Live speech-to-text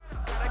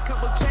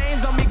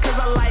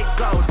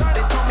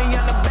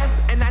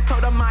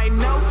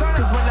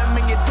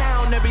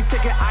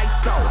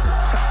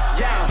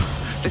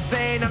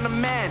ain't on the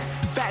man.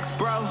 Facts,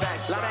 bro.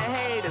 Facts, lot of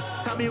haters.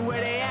 Tell me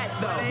where they at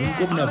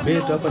though. Kuna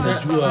bet hapa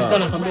najua. Niko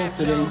nakwambia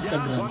story ya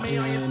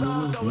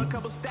Instagram.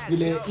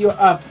 Vile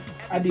hiyo app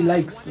hadi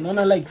likes.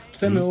 Unaona likes.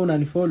 Tuseme wewe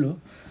unanifollow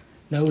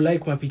na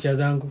ulike mapicha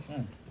zangu.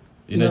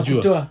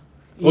 Inajua.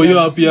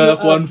 Hiyo app ya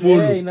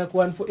kuunfollow.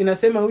 Inakuwa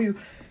inasema huyu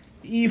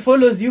he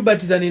follows you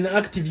but is an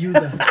inactive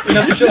user.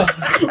 Inakutoa.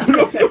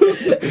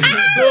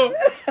 So,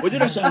 wewe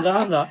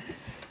unashangaanga.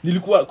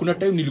 Kuna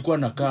time nilikuwa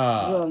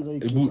nakaa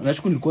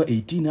nashukuru nilikuwa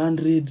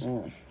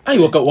 1800. Ai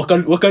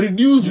waka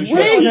reduce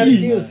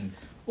wengi.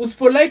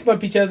 Usipo like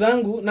mapicha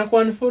zangu na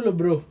kuunfollow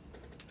bro.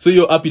 So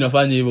hiyo app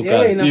inafanya hivyo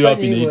kazi. Hiyo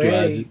app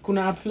inaitwa aje?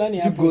 Kuna app fulani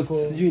hapo.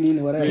 Sijui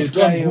nini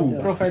whatever.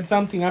 Profile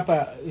something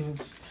hapa.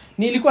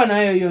 Nilikuwa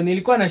nayo hiyo,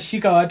 nilikuwa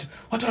nashika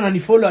watu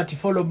wananifollow ati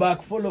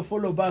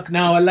follow back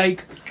na wa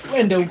like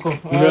wende huko.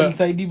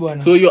 Nisaidie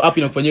bwana. So hiyo app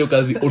inafanya hiyo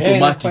kazi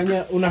automatic.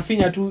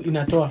 Unafinya tu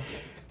inatoa.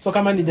 So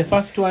kama ni the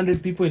first 200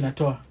 people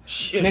inatoa.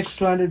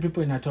 Next 200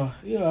 people inatoa.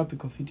 Hiyo app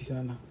iko fiti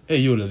sana.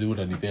 Hiyo lazima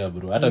utanipea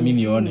bro. Hata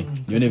mimi nione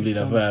vile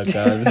inafanya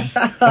kazi.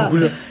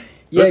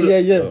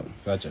 Yeah.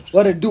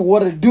 What I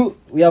do?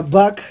 We are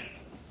back.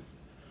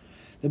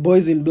 The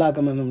boys in black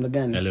ama namna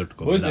gani?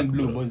 Boys in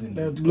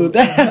blue.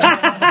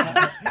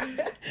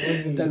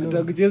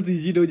 Takucheza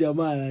jido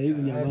jamaa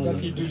hizi jamaa.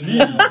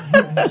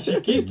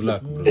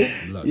 Black bro.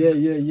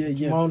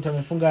 Yeah. Mount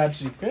amefunga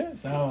hat-trick,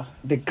 sawa.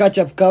 The catch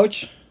up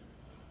couch.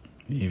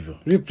 Hivyo.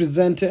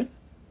 Represented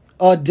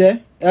all day,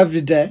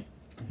 every day.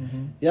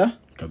 Yeah?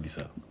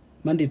 Kabisa.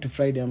 Monday to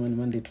Friday,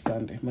 Monday to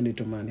Sunday, Monday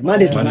to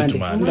Monday.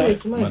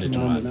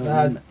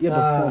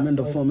 End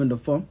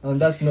of form. On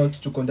that note,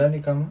 tuko ndani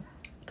kama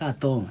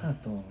Katong.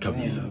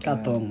 Kabisa.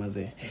 Katong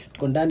mazee.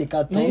 Tuko ndani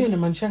Katong. Na hiyo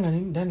inamaanisha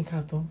nini ndani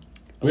Katong?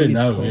 Wewe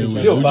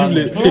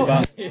ujule.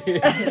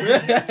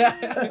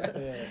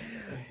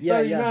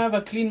 Sorry, you have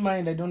a clean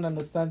mind. I don't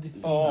understand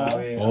this.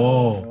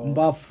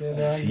 Mbafu.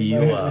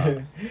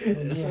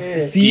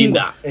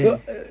 Kinda.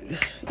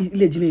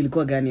 Ile jina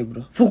ilikuwa gani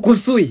bro?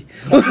 Fukusui.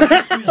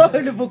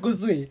 Ile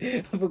Fukusui.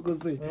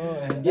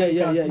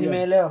 Yeah.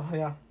 Nimeelewa,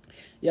 yeah.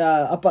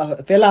 Yeah, hapa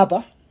fela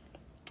hapa.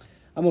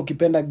 Ama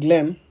ukipenda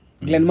Glenn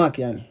Mark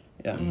yani.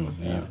 Yeah.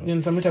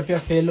 Nitamita pia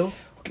fellow.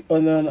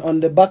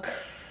 On the back,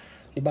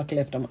 the back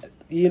left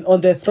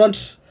on the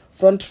front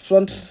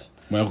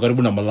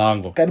Karibu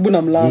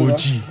na mlango.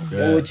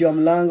 Uchi wa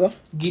mlango.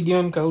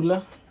 Gideon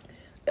Kaula.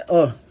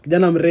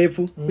 Kijana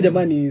mrefu.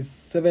 Jamaa ni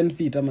 7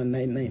 feet ama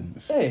 9.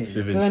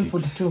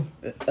 7'2".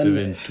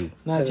 7'2".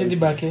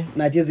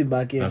 Na achezi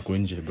bake. Ako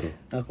nje bro.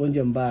 Ako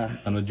nje mbaya.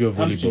 Anajua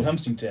volleyball.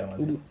 Hamstring tear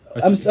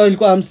mazee.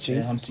 Ilikuwa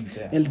hamstring. Hamstring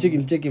tear.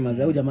 Nilicheki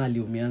mazee. Huyu jamaa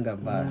aliumianga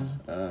mbaya.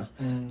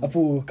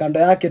 Afu kando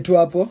yake tu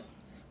hapo.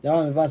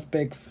 Jamaa amevaa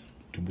specs.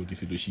 Tumbo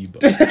lisiloshiba.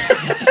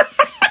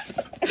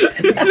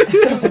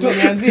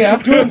 Tumeanzia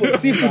tumbo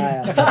si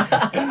mbaya.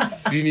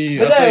 Sini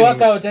I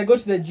work out, I go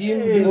to the gym,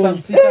 do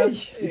some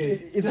sit-ups.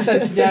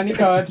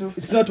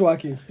 It's not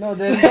working. No,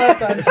 the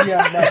results aren't here,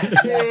 but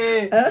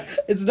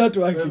it's not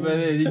working.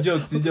 The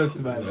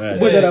jokes man.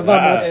 Boy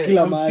anavaa mask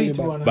kila mahali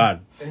bad.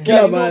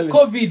 Kila mahali.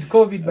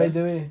 COVID by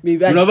the way.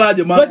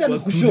 Unavaaje mask kwa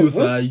studio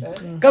sahi?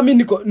 Kama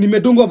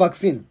nimedungwa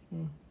vaccine.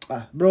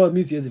 Bro,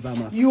 mimi siwezi vaa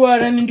mask. You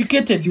are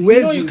uneducated. You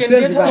know you can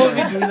get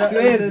COVID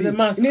with the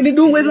mask.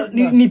 Nidungwe hizo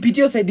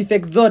nipitie side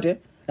effects zote.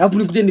 Alafu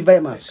nikuje nivae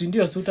mask.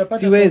 Ndio utapata.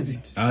 Siwezi.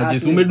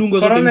 Yes, umedungwa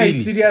zote mbili. Corona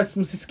is serious,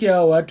 msisikia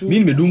hao watu. Mimi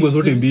nimedungwa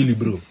zote mbili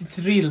bro. It's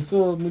real.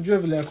 So mjue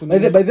vile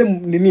yakuni. By the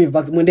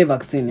mwende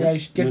vaccine. Yeah, you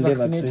should get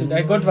vaccinated.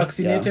 I got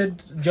vaccinated.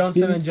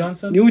 Johnson and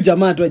Johnson. Ni huyu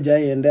jamaa tu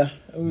ajaenda.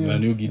 Na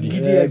ni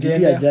Gidi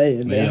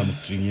ajaenda. Na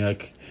hamstring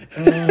yake.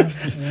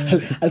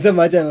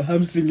 Alisema acha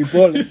hamstring ni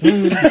pole.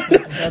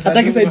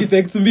 Hataki side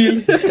effects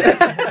mbili.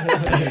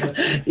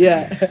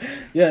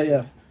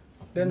 Yeah.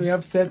 Then we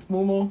have Seth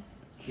Mumo.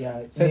 Yeah,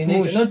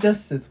 not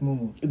just Seth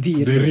Mumo.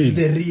 The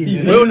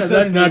real. Wewe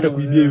unadhani hata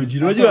kuibia hiyo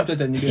jina. Unajua mtu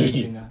ataniibia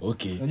jina.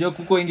 Okay. Unajua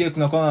kuko ingie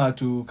kuna kwa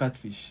watu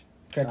catfish.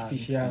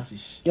 Yeah.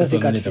 Yes,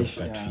 catfish.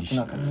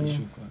 Kuna catfish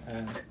huko.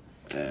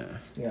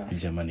 Yeah.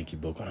 Jamani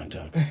kiboko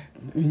nataka.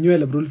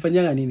 Nywele bro,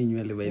 ulifanyanga nini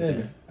nywele by the way?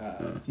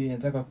 Si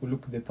nataka ku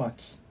look the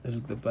part.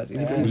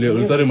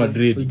 Ule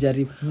Madrid.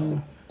 Ujaribu.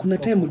 Kuna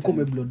time ulikuwa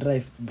umeblow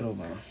drive bro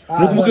bana.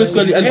 Unakumbuka siku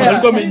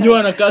alikuwa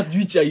amenyoa na cast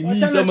juu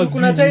Chinese ama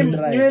kuna time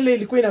nywele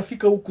ilikuwa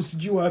inafika huku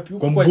sijui wapi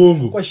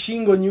huku kwa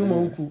shingo nyuma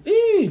huku.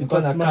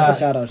 Ilikuwa na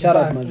shout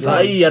out mazee.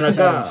 Sahi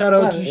anakaa. Shout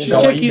out.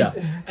 Check his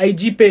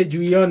IG page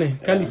uione.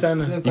 Kali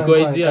sana. Iko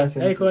IG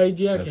yake. Iko IG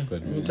yake.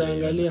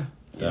 Utaangalia.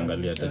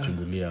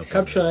 Atachungulia hapo.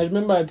 Caption, I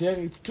remember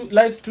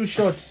life's too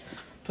short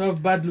to have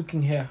bad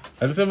looking hair.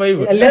 Alisema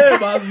hivyo. Leo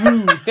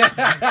bazu.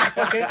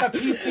 Okay,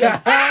 PC.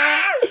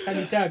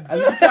 Alitag.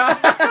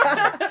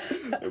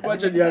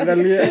 Wacha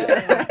niangalie.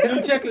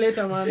 We'll check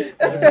later man.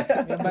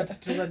 But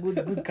it was a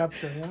good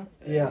caption,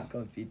 yeah.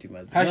 Confiti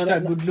mazi.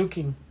 #good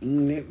looking.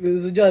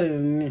 Unajua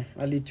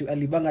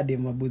alibanga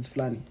demo boots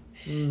fulani.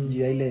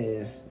 Juu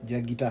ile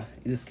guitar,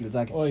 ile skill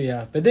zake. Oh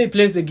yeah. But they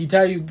plays the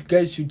guitar, you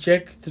guys should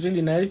check. It's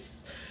really nice.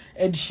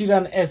 Ed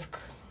Sheeran-esque.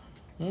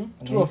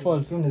 True or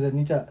false? Unaweza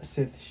niita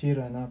Seth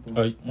Sheeran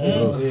hapo. Ai,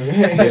 bro.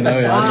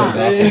 Nawe acha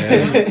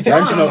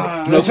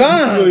zako.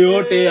 Tunachana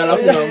yote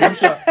alafu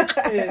naangusha.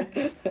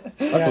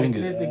 Hata unge.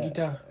 Plays the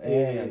guitar.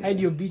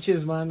 Hide your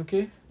beaches, man,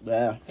 okay?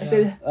 Yeah. I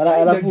said,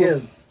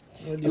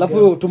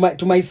 Alafu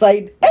to my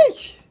side. Hey.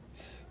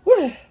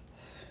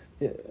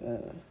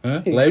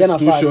 Life's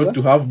too short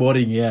to have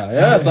boring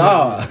yeah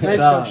sawa. Nice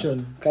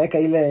caption. Kaeka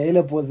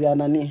ile pose ya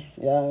nani?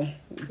 Ya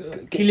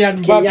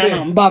Kylian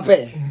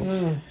Mbappe.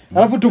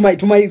 Alafu to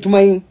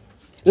my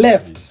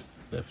left.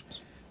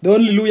 The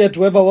only lawyer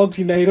to ever walk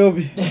in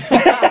Nairobi.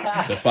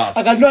 The fast.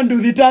 I cannot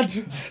do the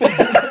tattoo.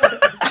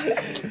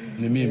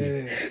 Ni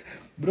mimi.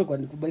 Bro, kwa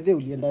by the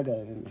uliendaga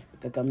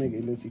Kakamega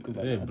ile siku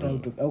bana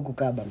au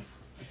kukaa bana.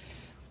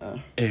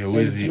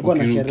 Uwezi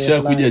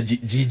ukisha kuja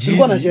jiji.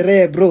 Tulikuwa na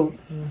sherehe bro.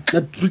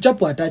 Na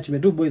tulichapo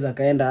attachment tu boys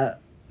akaenda.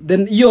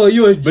 Then hiyo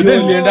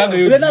niliendanga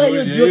hiyo.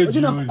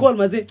 Unajua na call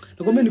mazee.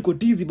 Nakwambia niko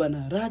tizi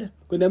bana. Rada.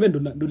 Kwenda mimi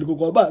ndo niko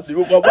kwa basi.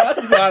 Niko kwa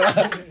basi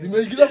bana.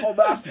 Nimeingiza kwa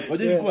basi.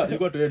 Unajua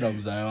ilikuwa tuenda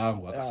mzae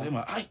wangu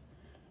akasema ai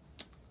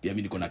pia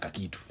mimi niko na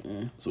kakitu.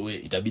 So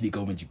itabidi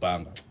kama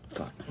umejipanga.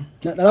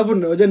 Na alafu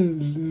unajua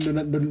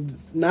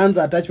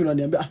naanza attachment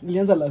unaniambia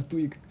nilianza last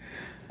week.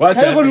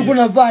 Wacha ulikuwa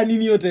unavaa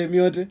nini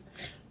yote?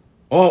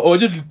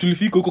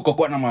 Tulifika huko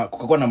kwa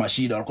na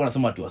mashida. Walikuwa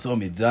wanasema ati wasema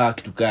wamejaa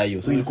kitu kaa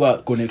hiyo. So ilikuwa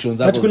connections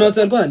zako. But kuna watu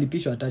walikuwa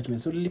wanalipishwa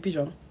attachment. So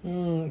ulilipishwa?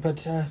 But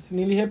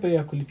nilihepa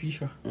ya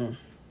kulipishwa.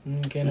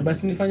 Okay, na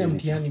basi nilifanya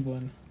mtihani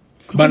bwana.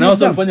 Bana wao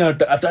walifanya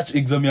attach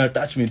exam ya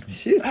attachment.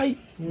 Shit.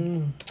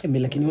 Mimi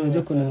lakini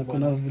unajua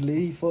kuna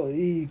vile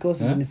hii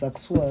course ni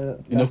saksua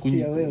last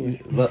year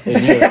wewe.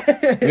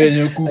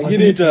 Wewe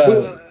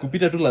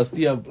kupita tu last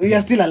year. We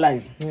are still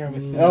alive. Yeah,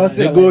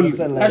 The goal.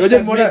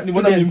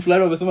 Nimeona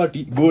mfulano wamesema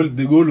ati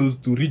the goal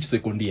was to reach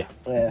second year.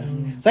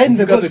 Sasa in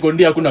the second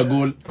year hakuna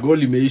goal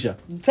imeisha.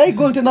 Sasa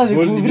goal tena ni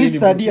ku reach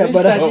third year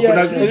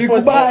bara. Ni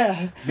kubaya.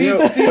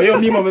 Kwa hiyo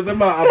mimi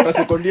wamesema after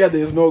second year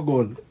there is no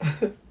goal.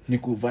 Ni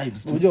ku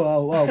vibes tu. Unajua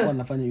wao kwa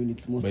wanafanya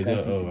units most By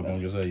cases.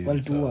 the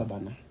Walitua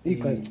bana.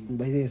 Iko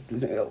by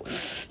this.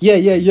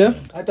 Yeah.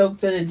 hata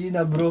ukitaja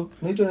jina bro.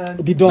 Naitwa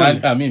nani?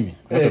 Bidon. Mimi.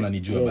 Watu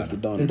wananijua bana.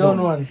 Don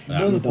one.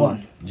 Don.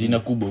 Jina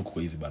kubwa huko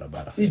kwa hizi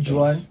barabara. Si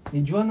Juan.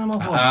 Ni Juan ama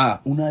Juan?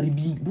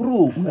 Unaharibi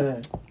bro.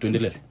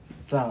 Tuendelee.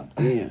 Sawa.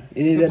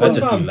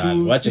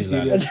 Wacha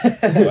ilale.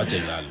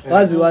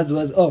 Wazi.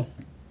 Oh.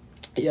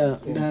 Yeah,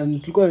 na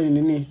tulikuwa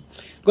nini?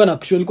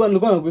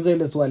 Nilikuwa nakuuliza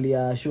ile swali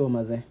ya show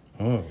mazee.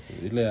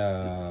 Ile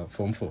ya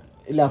form 4.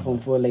 Ile ya form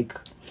 4 like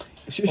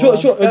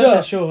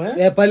show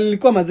pale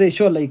nilikuwa mazee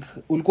show like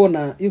ulikuwa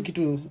na hiyo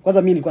kitu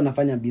kwanza mimi nilikuwa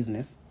nafanya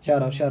business.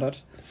 Shout out.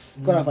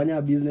 Nilikuwa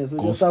nafanya business.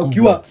 Sasa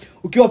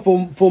ukiwa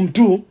form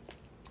 2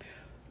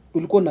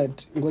 ulikuwa na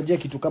ngojea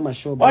kitu kama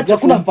show.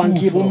 Hakuna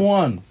funky form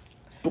 1.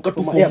 Toka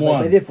tu form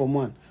 1. By the form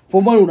 1.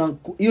 Form 1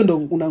 hiyo ndo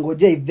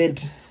unangojea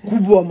event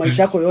kubwa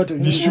maisha yako yote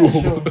ni show.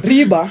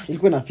 Riba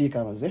ilikuwa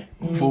inafika mazee.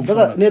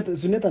 Sasa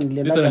Suneta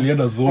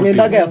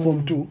niliendaga ya form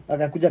 2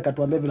 akakuja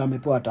akatuambia vile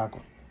amepewa tako.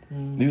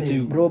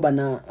 Bro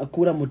bana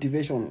akura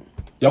motivation.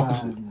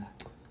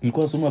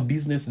 Nilikuwa nasoma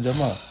business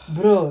jamaa.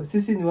 Bro,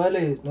 sisi ni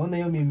wale naona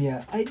hiyo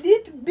mimia. I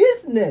did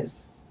business.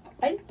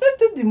 I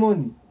invested the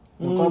money.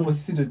 Kwa hapo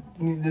sisi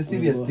ni the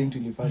serious thing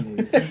tulifanya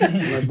hiyo.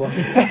 Bro,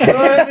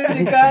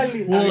 ni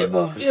kali.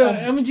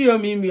 Yeah, MGO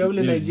mimi ya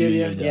ule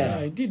Nigeria.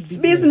 I did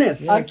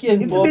business.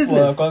 It's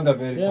business. Kwanga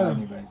very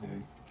funny by the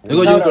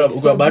way. Niko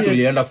kwa bado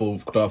ulienda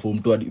kutoa form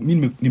 2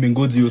 mimi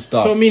nimengoji hiyo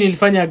stuff. So mimi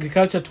nilifanya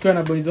agriculture tukiwa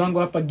na boys wangu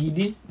hapa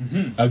Gidi.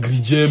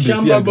 Agrijembe si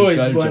Shamba boys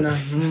agriculture. bwana.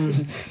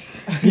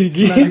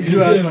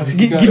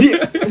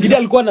 Gidi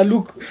alikuwa na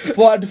look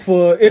forward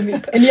for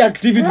any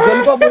activity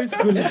alikuwa boys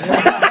school.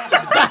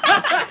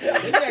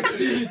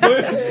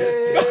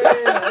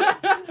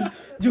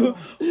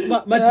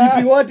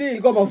 Matipi wote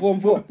ilikuwa ma form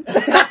 4.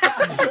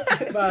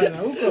 Bana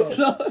huko.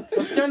 So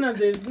wasichana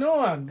there's no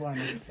one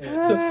bwana.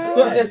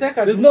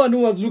 There's no one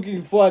who was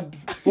looking forward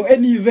for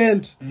any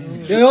event.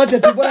 Yoyote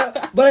tu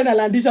bora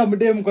inalandisha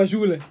mdem kwa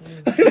shule.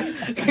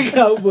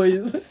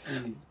 Cowboys.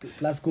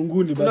 Plus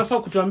kunguni bana. Tunafaa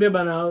kutuambia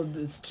bana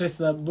stress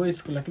za boys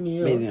school lakini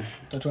hiyo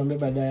tutatuambia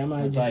baadaye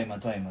ama time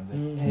manze.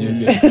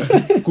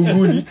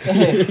 Kunguni.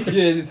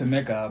 Hiyo hizi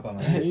semeka hapa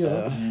manze.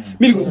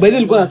 Mimi by the way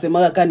nilikuwa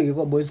nasema kama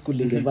ningekuwa boys school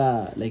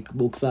ningevaa like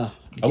boxer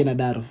kina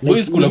daro.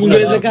 Boys school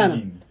ingewezekana.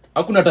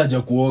 Hakuna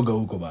taja kuoga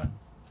huko bana.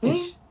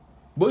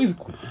 Boys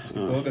school.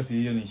 Sikuoga si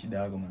hiyo ni shida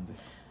yako manze.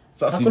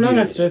 Sasa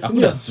hakuna stress.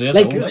 Hakuna stress.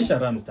 Like, maisha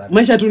ramstar.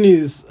 Maisha tu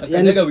ni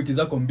yani wiki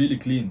zako 2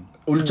 clean.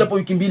 Ulichapa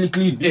wiki 2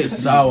 clean.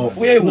 Sawa.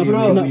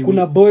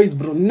 Kuna boys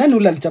bro. Nani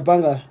ule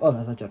alichapanga?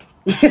 Sasa chato.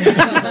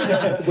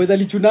 Boys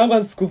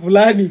alichunanga siku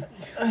fulani.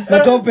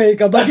 Matope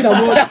ikabaki na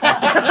moto.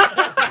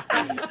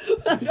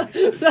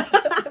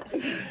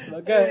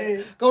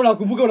 Kama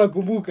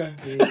unakumbuka.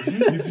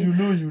 If you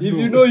know If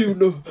you know you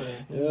know.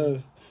 Yeah.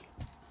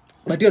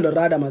 But hiyo ndo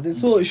rada mazee.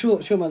 So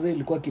show mazee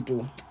ilikuwa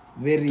kitu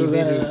very To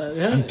the,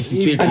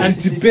 very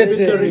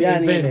anticipatory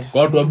yani event. ile.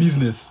 kwa watu wa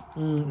business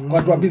kwa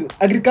watu wa business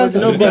agriculture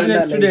No tulikuwa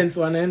business tunaenda, students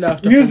wanaenda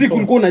after music form four.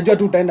 ulikuwa unajua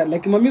tu utaenda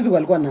like ma music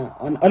walikuwa na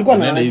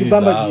Wanaenda hizi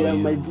jibamba zao juu ya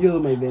hizi.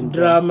 my event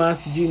drama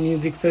sijui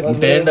music festival.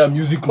 utaenda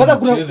music kwanza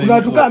kuna ucheze kuna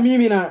watu huko. kama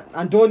mimi na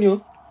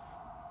Antonio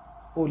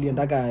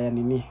uliendaga ya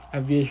nini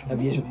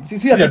aviation.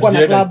 sisi hatukuwa na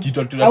hatujaenda club kitu,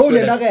 hatuna- au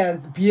uliendaga ya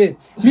PA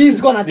mimi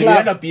siko na club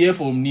nilienda PA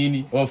form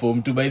nini au form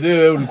 2 by the way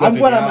wewe ulikuwa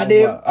Hakuwa na peke yako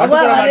madem. bwana.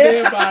 Hakuwa na Hakuwa na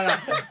madem bana.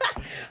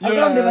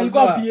 Hakuna mdem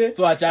alikuwa PA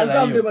so achana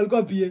Hakuna hiyo mdem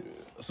alikuwa PA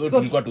so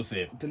tulikuwa tu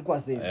same tulikuwa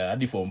same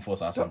hadi form 4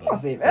 sasa Tulikuwa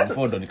same.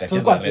 form 4 ndo nikacheza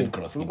Tulikuwa Red same.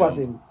 Cross Tulikuwa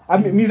kidogo.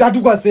 same mimi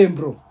hatukuwa same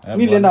bro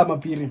mimi nilienda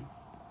mapiri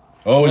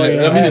oh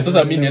yeah. mimi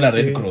sasa mimi nienda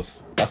Red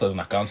Cross sasa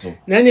zina cancel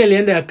Nani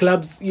alienda ya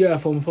clubs hiyo ya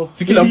form 4?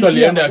 si kila mtu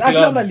alienda Kila mtu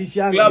clubs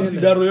alishianga. clubs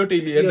idaro yote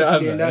ilienda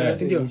Tuliendaga,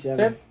 si ndio?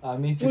 Tuliendaga. Seth?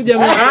 Mimi si- Huyu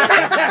jamaa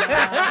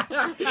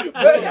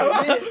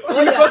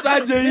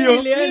ulikosaje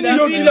hiyo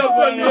hiyo kila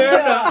mtu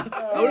alienda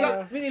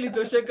Mimi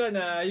nilitosheka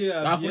na hiyo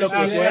ya Hakuna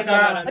biashara. kutosheka.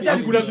 Hakuna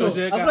Hakuna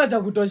kutosheka. hakuna cha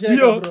kutosheka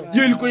hiyo bro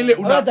hiyo ilikuwa ile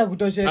hakuna cha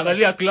kutosheka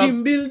angalia club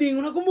team building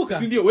unakumbuka?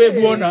 si ndio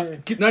wewe uona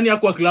nani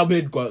hakuwa club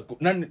head kwa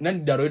nani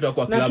daro yetu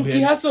hakuwa Na club head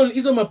tukihustle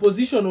hizo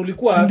maposition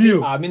ulikuwa si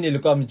ndio Mimi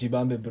nilikuwa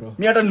mjibambe bro.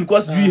 mimi hata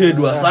nilikuwa sijui head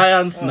wa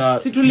science na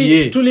si PA.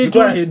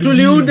 Nilikuwa na head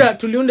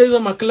tuliunda hizo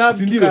maclub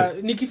Si ndio?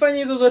 nikifanya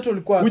hizo zote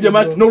ulikuwa huyu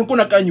jamaa na ulikuwa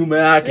unakaa nyuma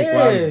yake Eh.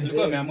 kwanza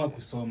Nilikuwa nimeamua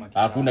kusoma.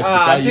 hakuna kitu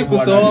kama si hiyo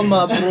bwana.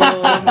 kusoma bro.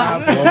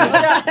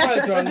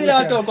 Sasa Zile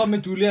watu walikuwa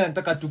wametulia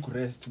nataka tu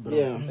kurest bro.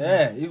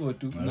 Yeah. Hivyo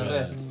tu na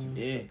rest.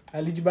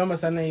 alijibamba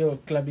sana hiyo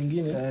club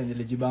ingine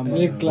Nilijibamba.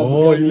 Ile bro. club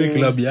oh gani? ile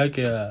club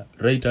yake ya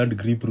right hand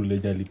grip rule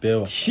yenye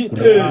alipewa Shit.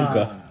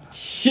 kunakumbuka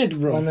shit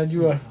bro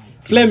wanajua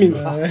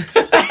Flemings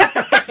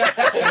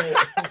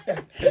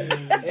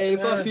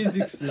Ilikuwa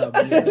physics lab.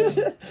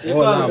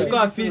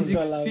 Ilikuwa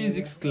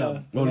physics club.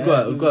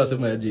 ulikuwa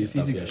unasema aje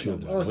staff ya show Oh,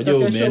 unajua staff ya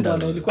show umeenda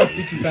bwana, ilikuwa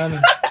fiti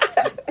sana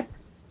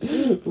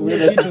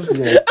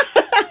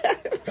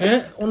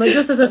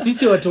unajua sasa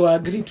sisi watu wa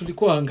agree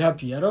tulikuwa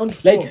wangapi around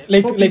four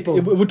like people.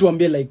 hebu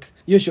tuambie like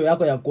hiyo show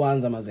yako ya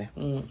kwanza mazee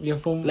Ya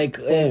form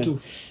like form two.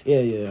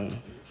 yeah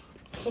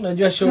So,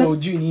 unajua show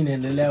hujui nini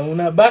inaendelea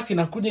una basi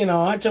inakuja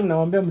inawaacha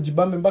mnawaambia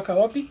mjibambe mpaka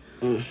wapi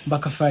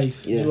mpaka 5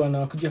 Yeah. juu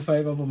anakuja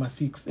 5 hapo ma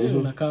 6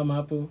 unakaa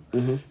hapo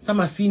sasa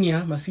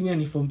masenior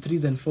ni form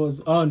 3s and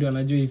 4s ndio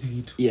wanajua hizi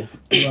vitu yeah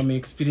wame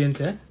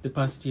experience the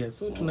past year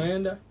so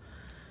tunaenda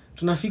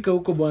tunafika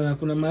huko bwana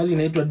kuna mahali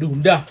inaitwa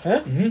Dunda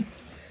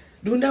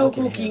Dunda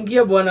huko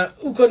ukiingia bwana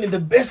huko ni the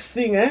best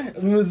thing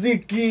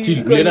muziki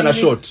chill ulienda na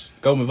short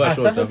kama umevaa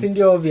short sasa si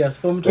ndio obvious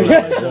form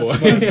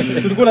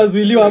 2 tulikuwa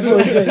nazuiliwa hapo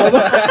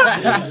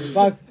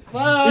fuck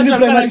Ini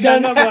primary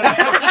gani?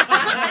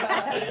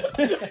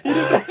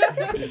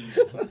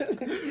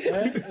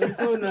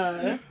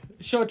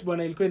 Short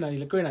bwana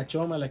ilikuwa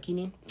inachoma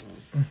lakini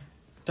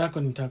tako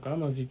ni tako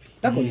ama vipi?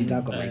 Tako ni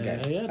tako my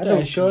guy.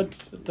 Hata short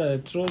hata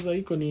trouser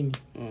iko nini?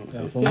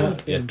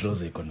 ya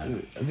trouser iko na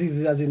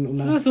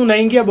Sasa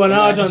unaingia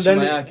bwana watu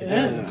ndani. yake.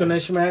 Kuna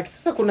heshima yake.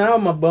 Sasa kuna hao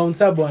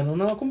mabouncer bwana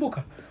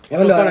unawakumbuka?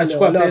 wale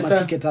Wanachukua wanachukua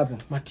pesa. ticket hapo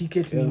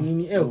Maticket ni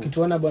nini?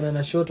 Ukituona bwana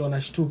na short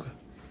wanashtuka.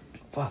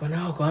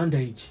 Bwana wako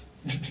underage.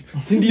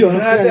 si ndio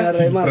na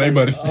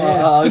primary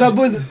kuna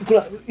boys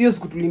kuna hiyo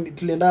siku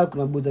tulienda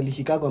kuna boys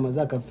alishika kwa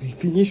mazaka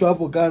finyishwa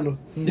hapo kando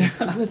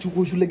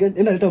unachukua shule gani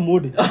enda leta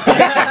mode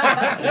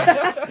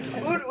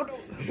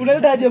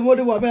unaleta aje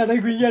mode mwa bana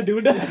nataka kuingia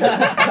Dunda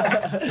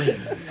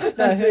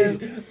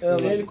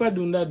Ilikuwa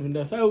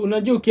Dunda. Sasa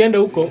unajua ukienda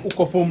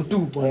huko form 2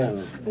 bwana.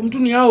 Form 2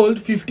 ni how old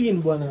 15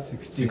 bwana. 16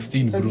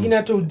 Sasa bro zingine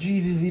hata ujui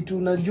hizi vitu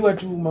unajua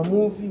tu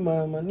mamovie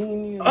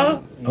manini.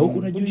 au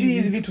kuna Ujui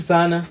hizi vitu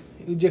sana.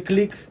 Uje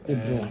click.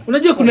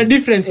 Unajua kuna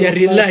difference ya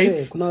real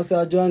life. kuna wase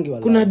wajoangi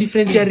wala Kuna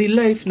difference ya real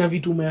life na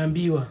vitu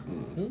umeambiwa.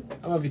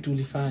 Ama vitu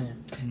ulifanya.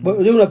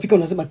 unajua unafika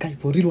unasema kai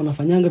for real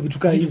wanafanyanga vitu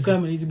kama Vitu hizi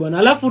kama hizi bwana.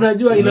 Alafu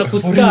unajua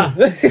inakuskaa.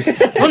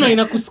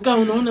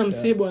 Unaona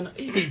msee bwana.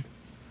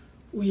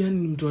 Huyu yani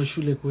ni mtu wa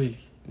shule kweli.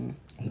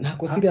 na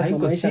kwa serious na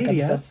maisha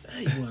kabisa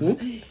Bwana.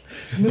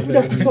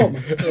 umekuja kusoma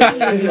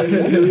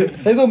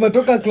sasa hizo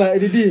umetoka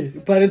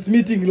parents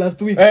meeting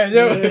last week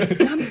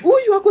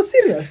huyu wako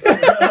serious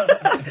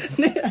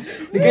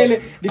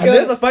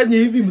anaweza fanya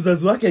hivi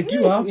mzazi wake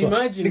akiwa hapa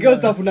Imagine. nikao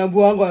staff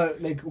naambia wangu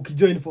like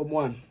ukijoin form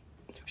 1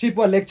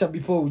 shipo lecture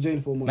before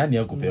ujoin form 1 nani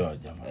hakupewa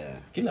jamaa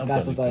kila mtu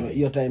sasa alipewa.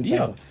 hiyo time Ndio.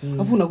 sasa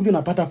alafu unakuja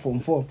unapata form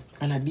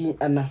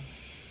 4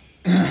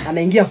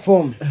 anaingia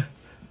form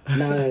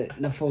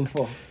na form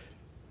 4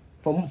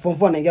 form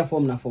 4 anaingia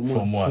form na form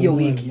Form 1 one. hiyo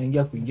wiki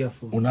kuingia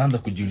form. unaanza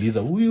kujiuliza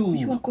huyu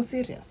huyu wako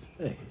serious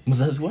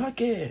mzazi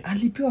wake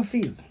alipewa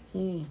fees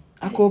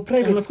ako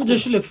private Unakuja school.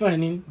 shule kufanya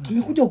nini?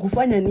 amekuja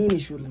kufanya nini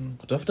shule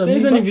kutafuta Hizo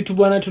mimba ni vitu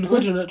bwana tulikuwa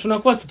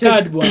tunakuwa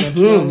scared bwana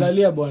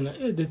tunaangalia bwana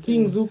the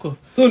things huko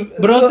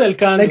brothel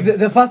kando. like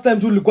the first time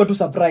tu ulikuwa tu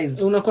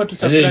surprised unakuwa tu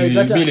surprise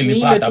hata mimi ni ile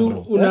nilipata tu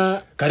bro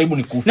una karibu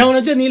ni kufa na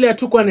unajua ni ile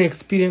hatukuwa na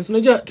experience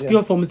unajua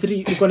tukiwa form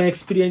 3 uko na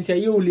experience ya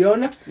hiyo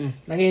uliona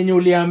na yenye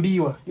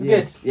uliambiwa you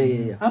get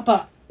yeah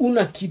hapa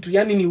una kitu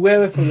yani ni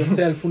wewe for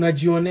yourself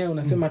unajionea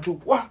unasema tu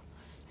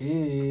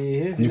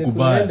Ni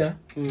kubaya.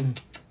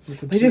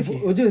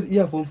 Unajua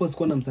ya form 4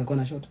 sikuwa na msako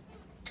na shot.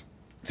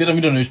 Sasa mimi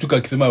ndo nashtuka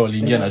akisema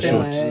waliingia na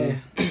shot.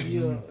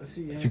 Hiyo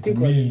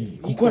Sikumi.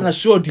 Kulikuwa na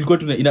shot ilikuwa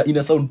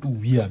ina sound tu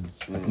weird.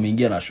 Na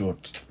tumeingia na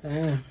shot.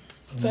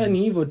 Sasa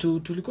ni hivyo tu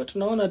tulikuwa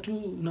tunaona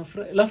tu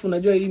alafu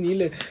unajua hii ni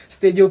ile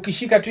stage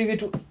ukishika tu hivi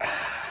tu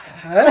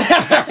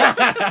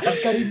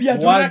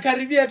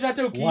karibia tu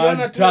hata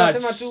ukiona tu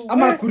unasema tu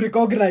ama ku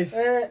recognize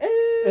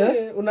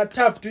una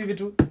tap tu hivi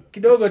tu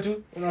kidogo tu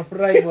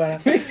unafurahi bwana.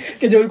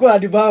 Keje ulikuwa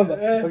adibamba.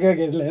 Okay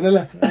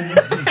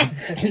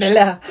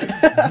endelea.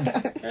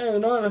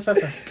 Unaona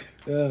sasa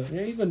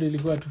hivyo ndio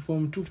ilikuwa tu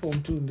form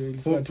 2 ndio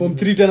ilikuwa form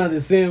 3 tena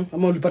the same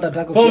ama ulipata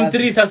tako form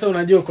 3 sasa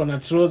unajua uko na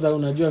trouser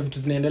unajua vitu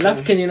zinaendelea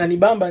alafu Kenya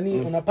inanibamba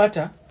ni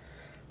unapata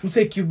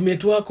mse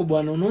cubemate wako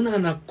bwana unaona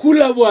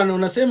anakula bwana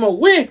unasema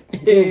we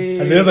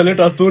anaweza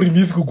leta story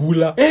miss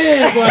kukula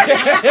bwana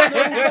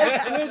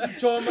huwezi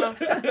choma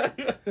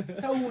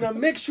sasa una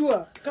make sure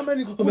kama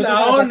ni kukula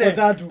aone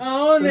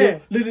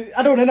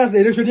hata unaenda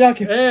direction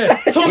yake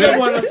songa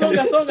bwana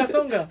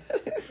songa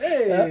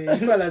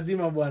ilikuwa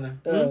lazima bwana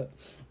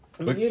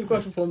hiyo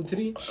ilikuwa form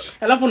 3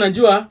 alafu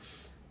unajua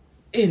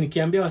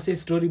nikiambia wase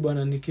story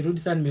bwana nikirudi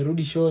sana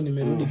nimerudi show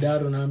nimerudi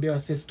daro naambia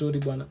wase story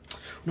bwana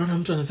unaona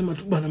mtu anasema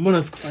tu bwana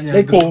mbona sikufanya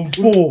like form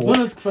 4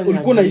 mbona sikufanya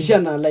ulikuwa unaishia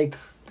na like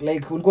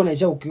ulikuwa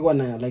unaishia ukiwa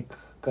na like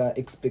ka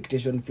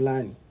expectation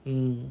fulani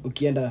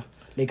ukienda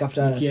like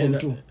after form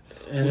 2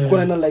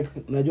 ulikuwa na like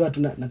unajua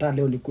tu nataka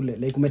leo nikule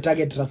like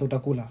umetarget sasa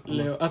utakula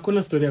leo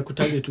hakuna story ya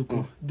kutarget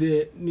huko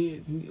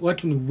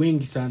watu ni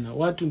wengi sana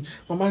watu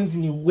mamanzi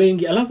ni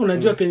wengi alafu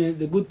unajua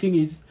the good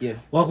thing is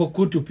wako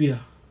kutu pia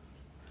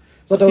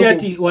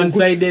society one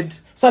sided.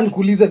 Sasa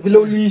nikuulize vile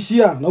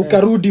uliishia na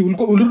ukarudi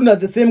ulirudi na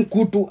the same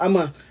kutu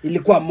ama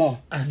ilikuwa more?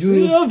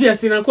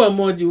 Obviously inakuwa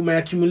moja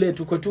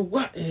umeaccumulate uko tu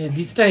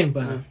this time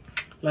bana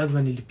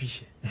lazima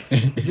nilipishe.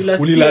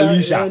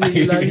 Ulilalisha.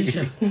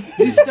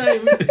 This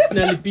time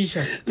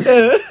nalipisha.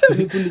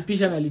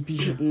 Nikulipisha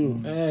nalipisha.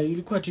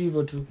 Ilikuwa tu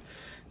hivyo tu.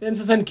 Then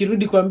sasa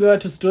nikirudi kuambia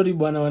watu story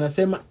bwana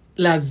wanasema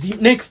lazima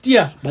next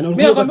year.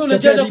 Mimi nakwambia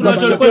unajaza kuna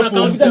watu walikuwa na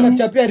account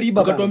tunachapia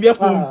riba ukatuambia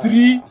form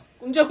 3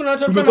 unajua kuna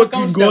watu walikuwa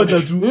na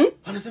account tu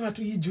wanasema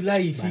tu hii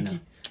Julai ifiki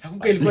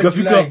hakuka ilikuwa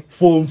Julai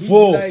form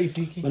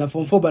 4 bana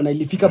form 4 bana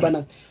ilifika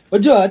bana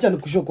unajua acha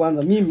nikushow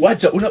kwanza mimi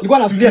nilikuwa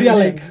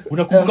nafikiria like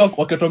unakumbuka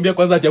wakatuambia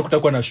kwanza ati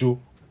hakutakuwa na show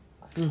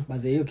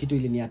baze hiyo kitu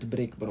ilini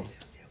heartbreak bro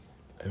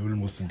I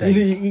almost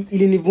died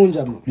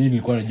ilinivunja bro mimi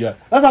nilikuwa najua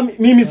sasa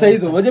mimi saa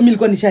hizo unajua mimi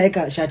nilikuwa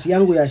nishaeka shati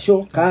yangu ya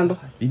show kando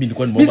mimi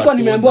nilikuwa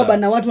nimeambiwa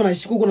bana watu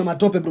wanashikuku na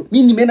matope bro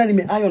mimi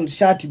nimeenda iron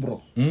shati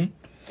bro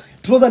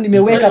trouser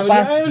nimeweka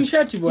pasi iron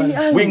shati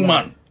bwana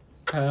wingman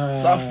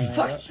safi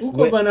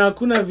huko bana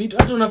hakuna vitu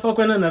hata unafaa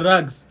kwenda na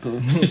rags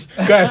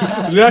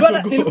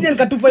bwana nilikuja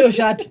nikatupa hiyo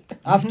shati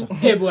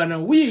after bwana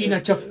wewe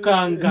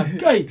inachafukanga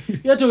kai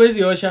yote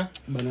huwezi osha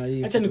bana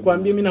hii acha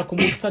nikwambie mimi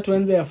nakumbuka sasa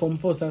tuanze ya form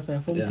 4 sasa ya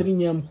form 3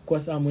 nyam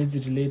kwa saa mwezi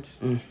relate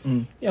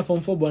ya form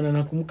 4 bwana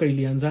nakumbuka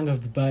ilianzanga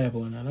vibaya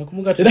bwana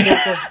nakumbuka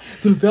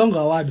tulipeanga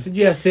awards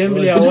sijui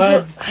assembly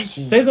awards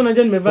sasa hizo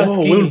unajua nimevaa skin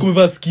wewe ulikuwa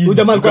umevaa skin huyu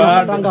jamaa alikuwa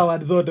anatanga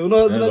awards zote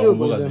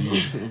unajua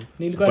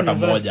nilikuwa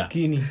nimevaa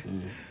skin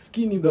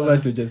skinny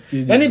bwana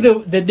yani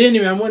the day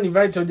nimeamua ni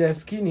vai toja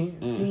skinny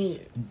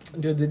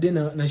ndio the day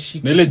na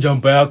shika na ile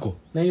jumper yako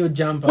na hiyo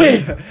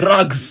jumper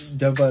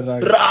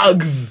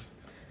rugs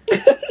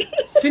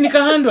sini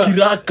kahandwa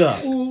kiraka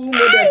mmoja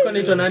alikuwa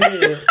anaitwa nani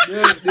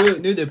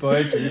ni the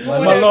poet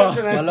malo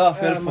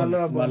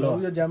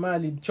huyo jamaa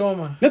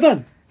alichoma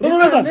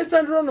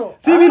Nathan Rono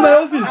see me in my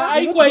office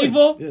haikuwa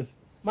hivyo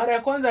mara ya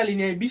kwanza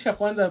aliniaibisha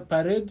kwanza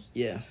parade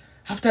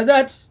after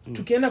that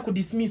tukienda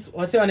kudismiss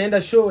wase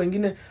wanaenda show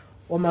wengine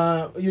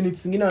wama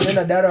units zingine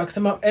wanaenda dara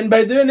wakisema and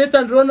by the way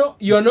Nathan Rono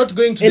you are not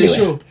going to the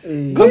show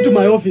come to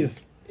my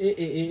office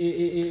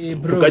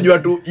bro ukajua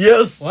tu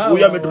yes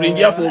huyu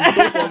ametuingia form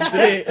 2 form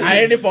 3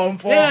 aende form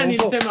 4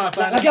 nilisema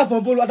hapana lakini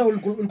form 4 hata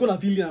ulikuwa na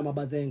feel na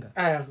mabazenga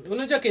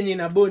unajua Kenya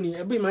ina boni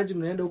hebu imagine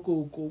unaenda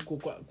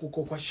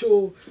huko kwa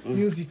show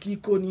music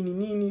iko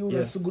nini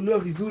unasuguliwa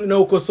vizuri na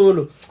uko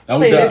solo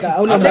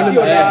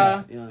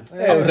hauna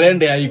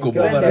rende haiko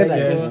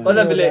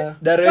kwanza vile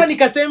direct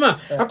nikasema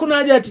hakuna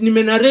haja ati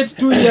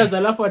nimenarrate 2 years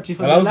alafu ati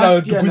for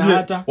last year na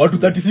hata watu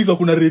 36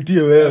 hakuna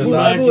rate wewe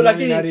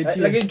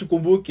lakini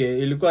tukumbuke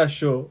ilikuwa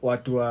show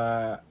watu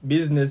wa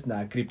business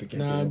na creepy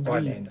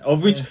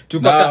of which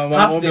tukaka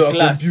half the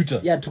class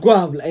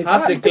tukua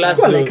half the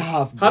class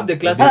half the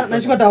class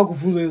na shika taka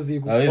kufunzwa hiyo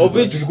siku of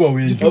which tulikuwa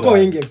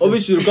wengi of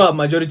which tulikuwa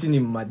majority ni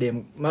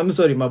madem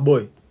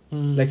maboy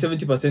like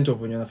 70%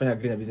 of wenye wanafanya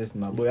green business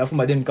ni maboy alafu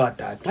madem kwa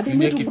tatu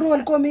madem bro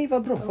alikuwa ameiva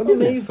bro kwa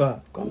business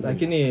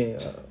lakini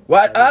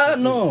what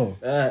no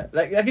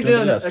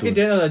lakini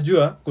tena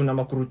unajua kuna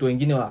makurutu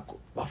wengine wako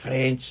wa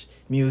French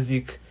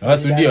music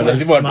ndio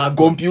lazima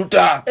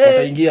computer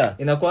wataingia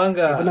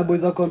inakuanga kuna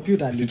boys wa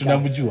computer si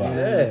tunamjua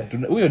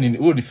huyo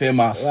ni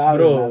famous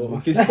bro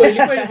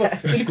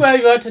ilikuwa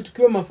hivyo hata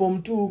tukiwa maform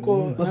 2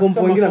 huko maform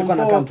wengine walikuwa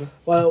na camp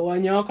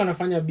wanya wako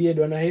wanafanya beard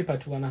wanahepa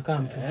tu wanakaa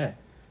mtu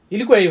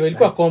ilikuwa hivyo,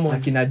 ilikuwa common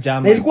akina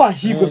jama na ilikuwa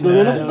ashikwe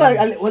bro.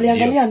 Unakumbuka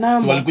waliangalia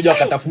namba. So walikuja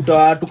wakatafuta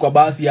watu kwa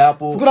basi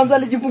hapo. Sikuna mzee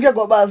alijifungia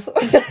kwa basi.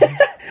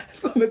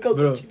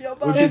 Bro,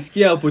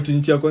 ukisikia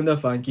opportunity ya kwenda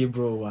funky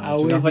bro,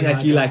 tunafanya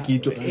kila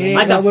kitu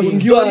hata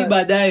fungiwa story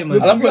baadaye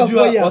man. Alafu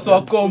unajua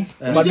wasawacom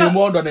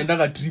mademondo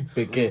anaendanga trip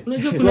pekee.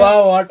 So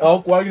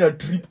hawakuwa na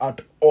trip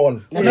at all.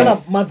 Na tena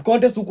math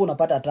contest huko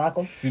unapata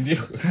tako. Si ndio?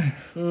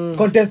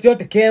 Contest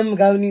yote came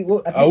gani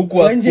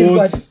Hakuwa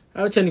sports.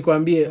 Acha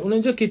nikwambie,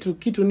 unajua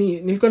kitu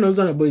ni nilikuwa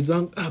nauliza na boys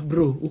wangu,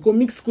 bro, uko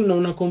mix school na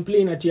una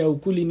complain ati ya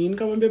ukuli nini?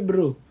 Nikamwambia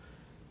bro,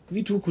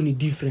 vitu huku ni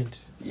different.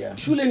 Yeah.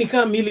 Shule ni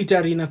kama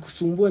military na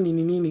kusumbua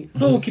nini.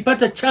 So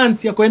ukipata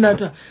chance ya kwenda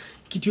hata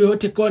kitu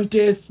yote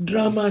contest,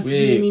 drama,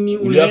 sijui nini,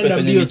 unaenda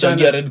mbio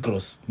sana. Red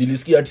Cross.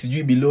 Nilisikia ati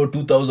sijui below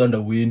 2000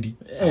 awendi.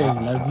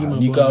 Lazima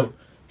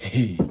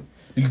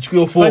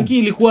nilichukua form. Funky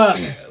ilikuwa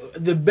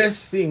the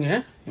best thing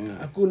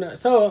hakuna.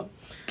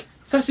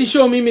 Sasa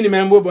show mimi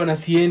nimeambiwa bwana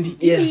siendi.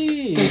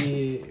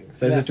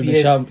 Sasa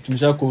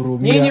tumesha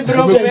kurumia. Nyinyi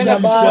bro mmeenda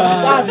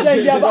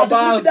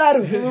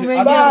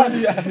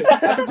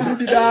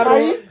kurudi daru.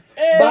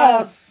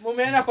 Bas.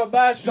 Mumeenda kwa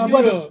bus.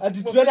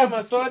 Ati tuenda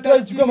masoda,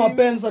 tuchukue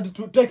mapensa, ati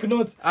take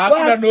notes.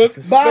 Hakuna notes.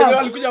 Wao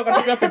walikuja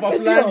wakatokea paper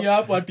fulani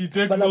hapo ati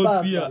take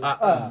notes here.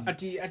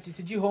 Ati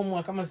sijui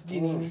homework kama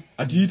sijui nini.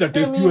 Ati ita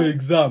test your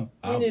exam.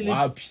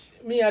 Wapi?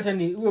 Mimi hata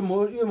ni huyo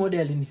model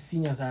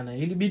alinisinya sana.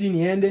 Ilibidi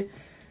niende.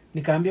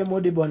 Nikaambia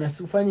mode bwana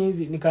usifanye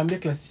hivi, nikaambia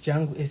class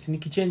changu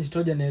nikichange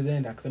toja naweza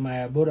enda, akasema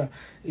ya bora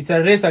it's a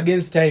race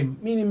against time.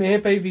 Mimi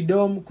nimehepa hivi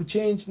dom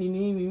kuchange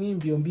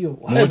nini mbio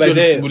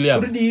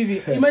kurudi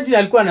hivi. Imagine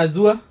alikuwa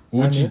anazua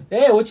Uchi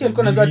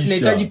alikuwa anazua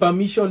tunahitaji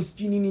permissions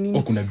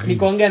nini.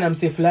 Nikaongea na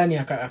mse fulani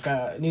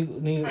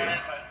ni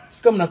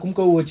kama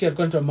nakumbuka huo Uchi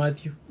alikuwa anaitwa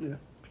Matthew.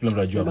 Kila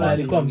mtu anajua Matthew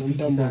alikuwa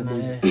mfiti sana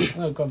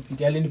alikuwa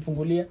mfiti,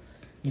 alinifungulia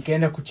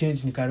nikaenda kuchange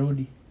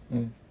nikarudi.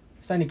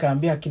 Sasa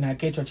nikaambia kina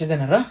Kecho acheze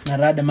na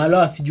rada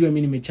Maloa asijue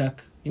mimi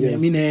nimechaka.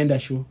 Mimi naenda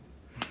show.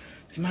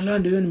 Si Maloa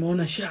ndio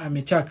nimeona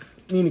amechaka.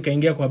 Mimi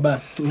nikaingia kwa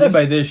bus.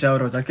 By the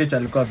shout out Kecho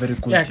alikuwa very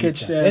cool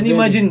teacher. And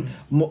imagine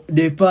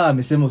Depa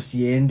amesema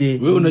usiende.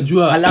 Wewe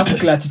unajua alafu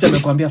class teacher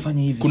amekwambia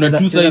fanye hivi. Kuna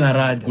two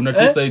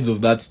sides of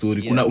that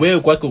story. Kuna wewe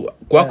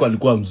kwako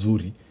alikuwa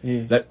mzuri.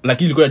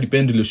 Lakini ilikuwa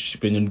depend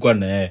relationship yenye nilikuwa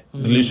na yeye.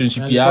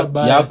 Relationship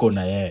yako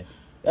na yeye.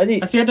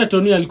 Yaani asi hata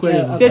Tony alikuwa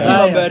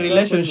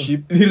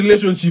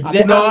relationship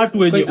kuna watu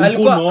wenye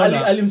uko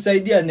unaona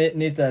alimsaidia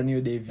Nathan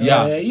New David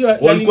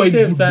walikuwa in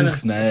good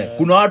books na yeye.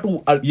 Kuna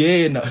watu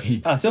yeye na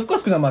so of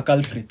course kuna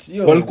maculprit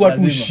walikuwa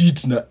tu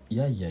shit na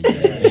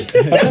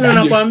sasa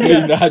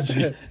nakwambia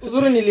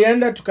uzuri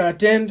nilienda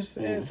tukaattend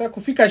sasa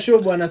kufika show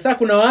bwana. Sasa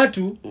kuna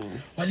watu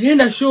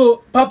walienda show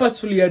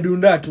purposefully ya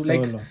Dunda tu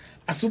like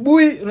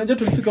asubuhi unajua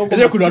tulifika huko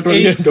kuna watu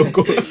walienda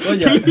huko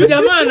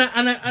jamaa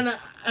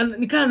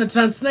nikaa na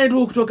transnite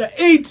huko kutoka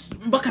 8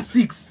 mpaka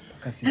 6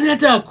 yani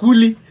hata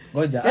akuli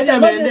ngoja hata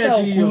ameendea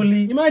tu hiyo.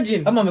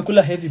 Imagine ama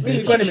amekula heavy bread.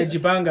 Nilikuwa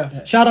nimejipanga.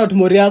 Shout out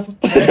Moriaso.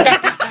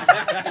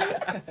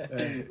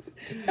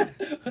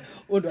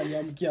 Odo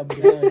aliamkia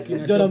bro.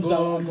 Jona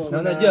mzao. Na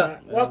unajua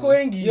wako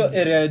wengi. Hiyo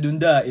area ya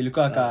Dunda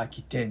ilikuwa kama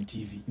kitent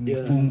TV.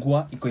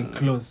 Imefungwa, iko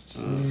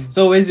enclosed.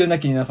 So huwezi ona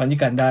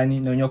kinafanyika ndani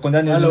na unyoko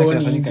ndani unaweza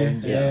kinafanyika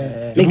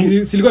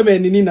nje. Silikuwa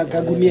nini na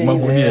kagunia.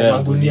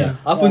 Magunia.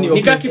 Alafu ni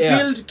nika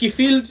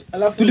kifield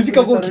alafu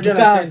tulifika huko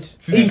kitukaa.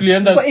 Sisi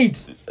tulienda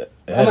 8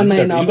 ama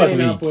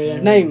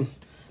 9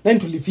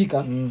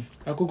 tulifika.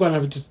 Hakukuwa na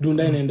vitu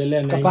Dunda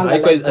inaendelea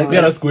na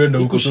pia sikuenda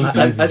huko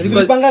sasa.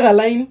 Tulipanga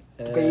line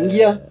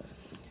tukaingia.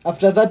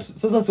 After that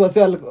sasa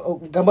siwasema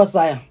gamba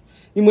saya.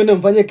 Ni mwende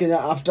mfanye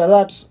Kenya after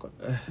that.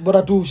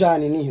 Bora tu usha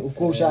nini?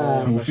 Uko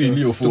usha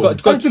ufilio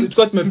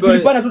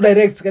tulipanda tu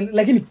direct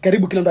lakini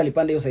karibu kila mtu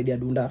alipanda hiyo side ya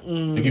Dunda.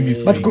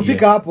 But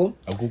kufika hapo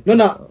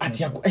naona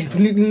ati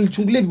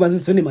nilichungulia vibanzi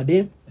sioni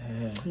madem.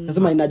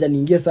 Nasema inaja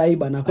niingie sahi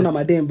bana hakuna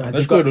madem basi.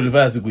 Nasiko ndio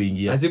ulifanya siku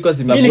ingia. Haziko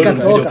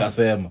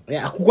zimekasema.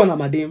 Hakukuwa na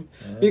madem.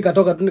 Mimi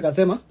nikatoka tu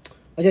nikasema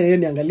acha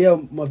niangalia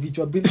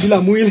mavichwa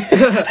bila mwili.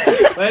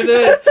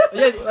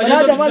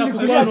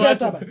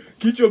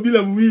 Kichwa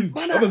bila mwili.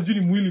 Kama sijui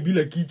ni mwili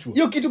bila kichwa.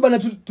 Hiyo kitu bana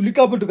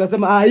tulika hapo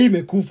tukasema hii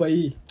imekufa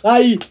hii.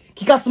 Hii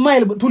kika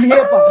smile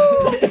tulihepa.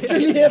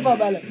 Tulihepa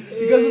bana.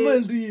 Kika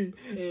smile tu hii.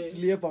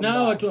 Tulihepa.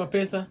 Na watu wa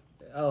pesa.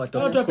 Watu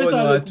wa pesa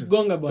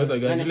wanakugonga bwana. Pesa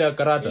gani ile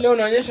karata? Ile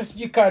unaonyesha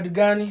sijui card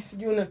gani,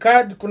 sijui una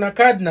card, kuna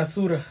card na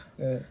sura.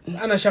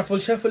 Ana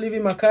shuffle hivi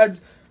ma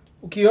cards.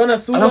 Ukiona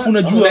sura alafu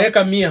unajua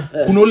unaweka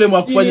 100. Kuna ule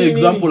wa kufanya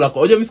example lako.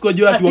 Unajua mimi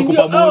sikujua ati wako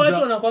pamoja.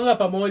 Watu wanakuanga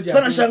pamoja.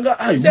 Sana shangaa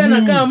sasa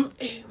anakaa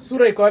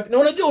sura iko wapi? Na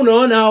unajua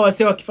unaona hao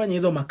wase wakifanya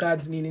hizo ma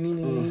cards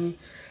nini.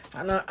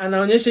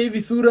 Anaonyesha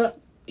hivi sura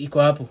iko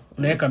hapo.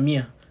 Unaweka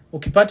 100.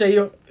 Ukipata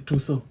hiyo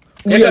tuso.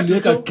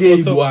 Unaweka K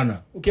bwana.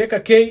 Ukiweka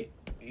K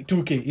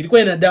 2K.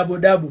 Ilikuwa ina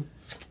double.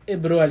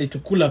 Bro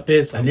alitukula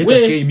pesa.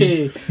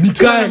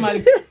 Nikae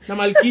na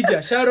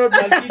Malkija, Sharod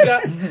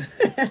Malkija.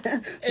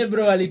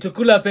 Bro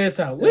alitukula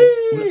pesa.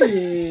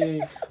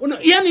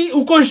 Yaani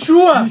uko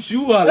sure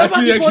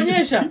lakini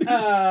kuonyesha.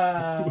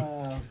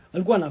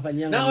 alikuwa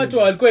anafanyia na watu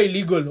walikuwa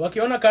illegal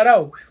wakiona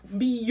karao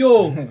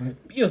mbio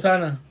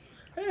sana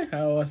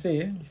how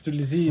wase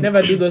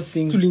never do those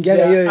things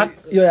Sulingiaga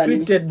hiyo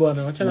scripted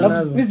bwana wachana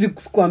nazo mimi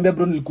sikuambia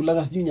bro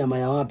nilikulaga sijui nyama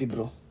ya wapi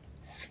bro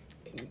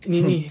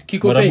nini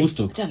kikope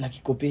acha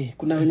kikope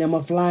kuna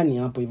nyama fulani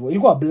hapo hivyo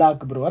ilikuwa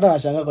black bro hata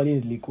nashangaa kwa nini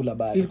nilikula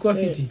bado ilikuwa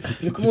fiti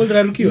ilikuwa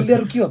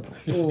ndio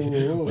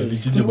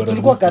bro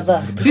tulikuwa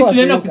kadhaa sisi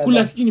tunaenda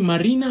kukula sijui ni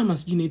marina ama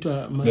sijui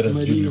inaitwa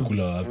marino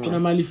kuna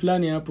mahali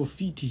fulani hapo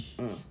fiti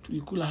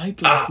tulikula high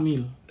class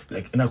meal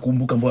like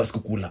nakumbuka mbona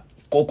sikukula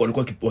koko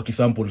alikuwa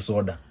wakisample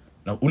soda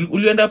na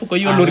ulienda hapo kwa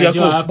hiyo lori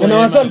yako kuna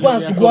wasa walikuwa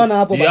wanasuguana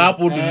hapo bana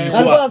hapo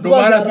nilikuwa ndo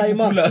maana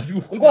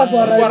alikuwa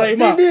swara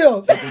Raima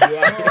ndio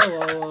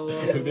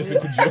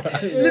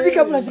ndio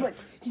kama unasema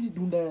hii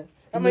dunda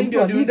ama hii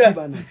ndio dunda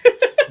bana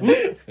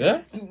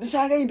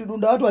shanga hii ndio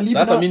dunda watu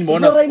walipa sasa mimi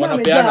nimeona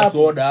wanapeana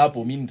soda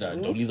hapo mimi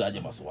nitauliza aje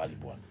maswali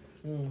bwana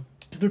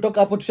tutoka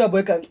hapo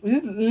tushaboeka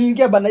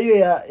niingia bana hiyo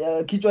ya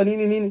kichwa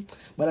nini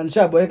bana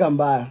nishaboeka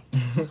mbaya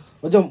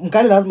unajua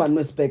mkali lazima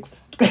anunue specs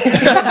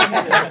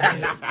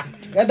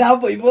kada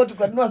hapo hivyo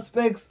tukanunua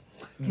specs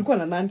tulikuwa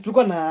na nani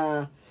tulikuwa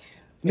na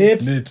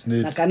net.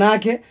 Na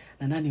kanake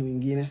na nani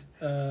wengine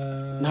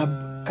na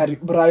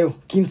Brayo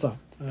Kinsa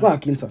kwa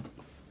Kinsa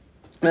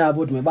na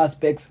hapo tumevaa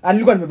specs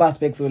nilikuwa nimevaa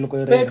specs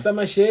specs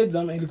ama shades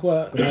ama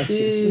ilikuwa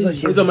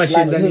hizo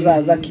mashades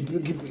za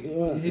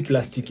hizi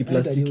plastiki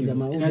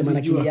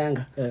jamaa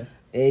kilianga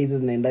hizo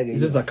zinaendaga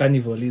hizo za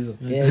carnival hizo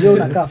hiyo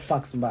unakaa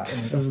fax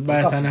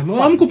mbaya sana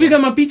hamkupiga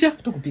mapicha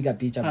tukupiga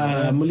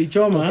picha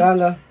mlichoma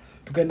tukanga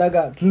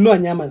tukaendaga tulinua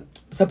nyama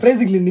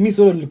surprisingly ni mimi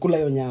solo nilikula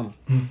hiyo nyama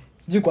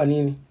sijui kwa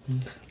nini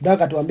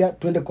daka tuambia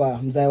twende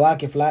kwa mzae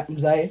wake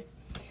mzae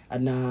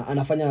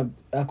anafanya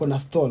ako na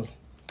stall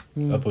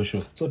hapo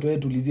show so tuwe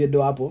tulizie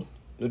do hapo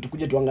ndio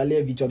tukuje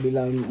tuangalie vichwa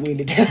bila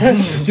mwili tena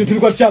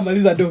tulikuwa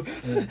tushamaliza do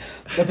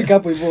tukafika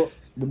hapo hivyo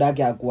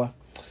budake hakuwa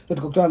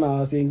tukakutana na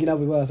wase wengine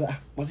hapo hivyo sasa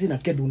mwanzo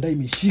nasikia dunda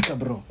imeshika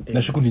bro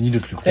nashuku ni nyinyi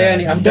tulikutana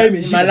yani after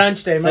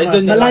lunch time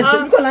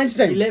ilikuwa lunch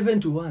time 11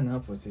 to 1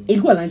 hapo sasa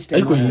ilikuwa lunch time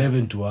ilikuwa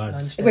 11 to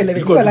 1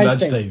 ilikuwa lunch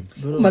time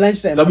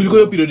lunch time sababu ilikuwa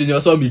hiyo period yenye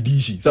wasao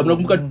wamedishi sababu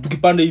nakumbuka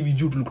tukipanda hivi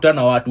juu tulikutana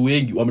na watu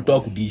wengi wametoka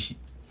kudishi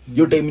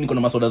hiyo time niko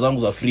na masoda zangu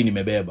za free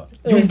nimebeba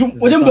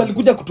mtu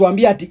alikuja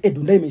kutuambia ati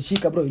dunda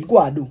imeshika bro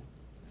ilikuwa adu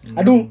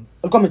alikuwa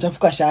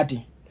amechafuka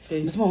shati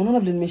nimesema unaona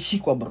vile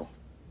nimeshikwa bro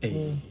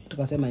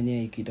tukasema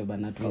yenyewe ikiita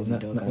bana tuwezi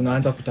toka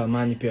unaanza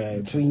kutamani pia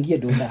tuingie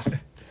dunda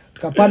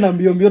tukapanda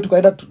mbio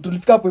tukaenda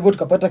tulifika hapo hivyo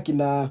tukapata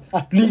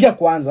tuliingia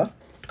kwanza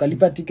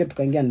tukalipa ticket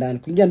tukaingia ndani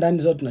kuingia ndani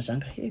zote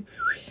tunashanga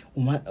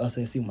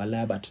si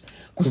umalaba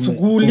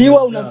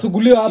kusuguliwa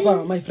unasuguliwa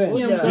hapa my friend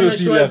hiyo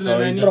si ya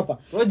nani proper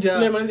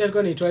ile manzi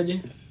alikuwa anaitwaje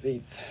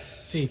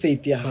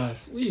faith ya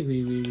bas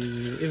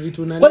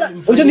vitu nani kwanza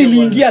unajua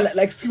niliingia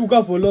like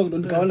sikukaa for long ndo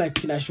nikaona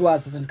kinashua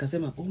sasa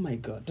nikasema oh my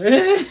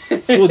god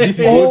so this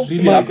is what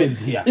really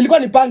happens here ilikuwa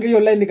nipange hiyo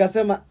line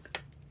nikasema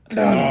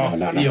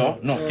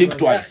no think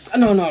twice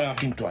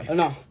think twice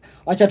no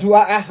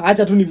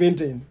acha tu ni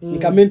maintain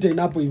nika maintain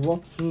hapo hivyo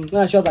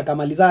na shoza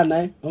akamalizana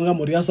naye onga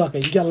Moriaso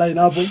akaingia line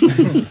hapo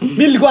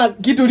mimi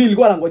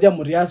nilikuwa nangojea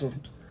Moriaso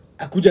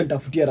akuja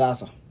nitafutie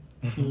rasa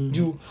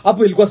juu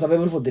hapo ilikuwa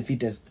survival for the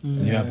fittest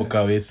ni hapo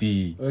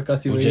kawesi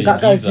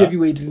kaka si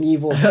heavyweight ni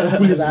hivyo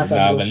kuli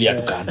rasa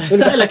angalia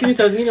tukana lakini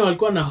saa zingine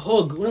walikuwa na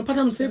hog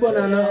unapata msebo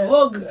na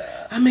hog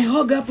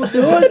amehog hapo the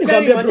whole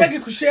time hataki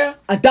kushare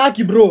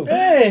ataki bro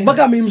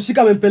mpaka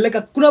amemshika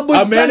amempeleka kuna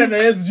boys ameenda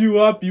na SG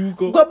wapi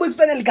huko kwa boys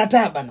fan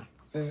alikataa bana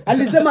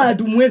alisema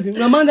hatumwezi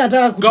na manza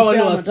anataka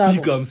kutupea matako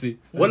speaker msi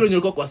wale wenye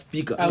walikuwa kwa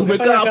speaker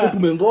tumekaa hapo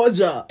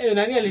tumengoja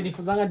nani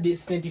alinifunzanga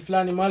distant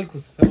fulani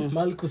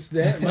Malcus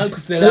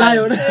the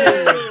lion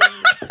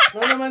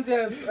naona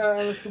manza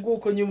sugu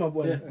uko nyuma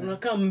bwana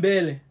unakaa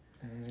mbele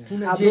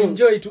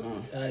unaenjoy tu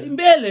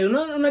mbele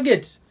una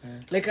get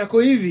like ako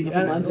hivi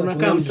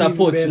unakaa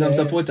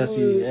unamsupport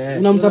asi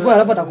unamsupport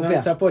alafu atakupea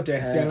unamsupport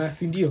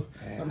si ndio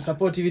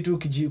unamsupport hivi tu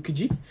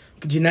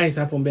kijinice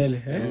hapo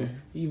mbele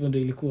hivyo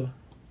ndio ilikuwa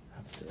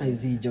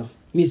aizijo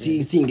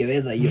mimi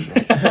singeweza hiyo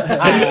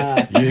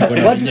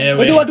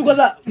watu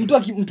kwanza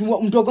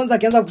mtu wa kwanza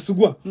akianza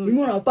kusugua mimi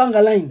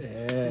unapanga line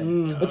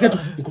watu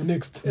niko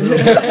next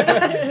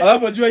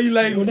alafu ajua hii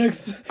line niko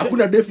next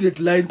hakuna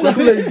definite line kuna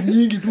lines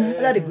nyingi tu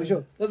hadi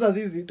kusho sasa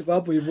sisi tuko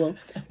hapo hivyo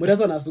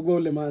Muraso anasugua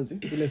ule manzi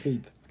ule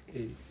Faith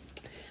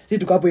sisi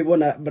tuko hapo hivyo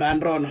na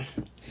Brand Rono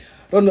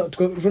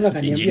tuko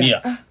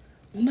kaniambia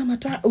una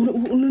mata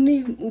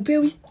ununi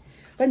upewi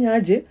fanya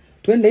aje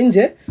twende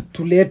nje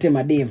tulete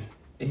madem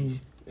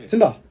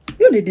sindio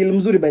hiyo ni deal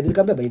mzuri by the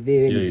nikamwambia by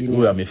the way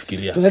huyo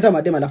amefikiria tunaleta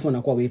madem alafu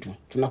wanakuwa wetu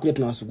tunakuja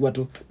tunawasugua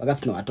tu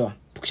wakati tunawatoa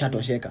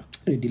tukishatosheka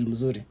ni deal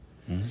mzuri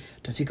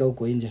tafika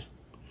huko nje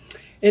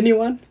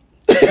anyone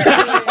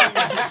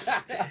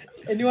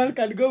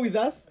can go with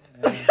us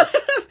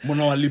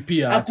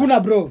mnawalipia hakuna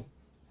bro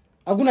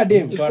hakuna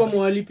dem ilikuwa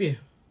mwalipie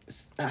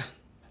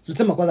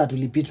tulisema kwanza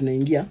tulipie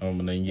tunaingia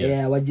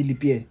mnaingia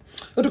wajilipie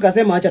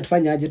tukasema acha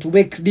tufanye aje to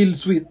make deal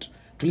sweet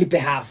tulipe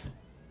half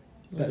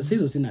Sasa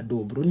hizo sina do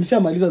bro.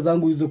 Nishamaliza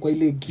zangu hizo kwa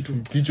ile kitu.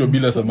 Kichwa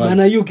bila samaki.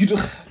 Bana hiyo kitu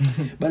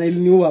bana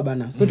iliniua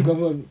bana. So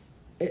tukaamua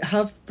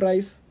half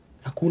price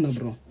hakuna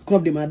bro. Kuna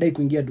mde madai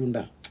kuingia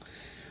Dunda.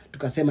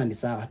 Tukasema ni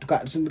sawa.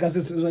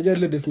 Tukasema unajua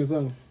ile dismiss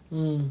wangu.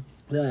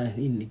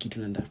 Hii ni kitu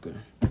naenda kwa.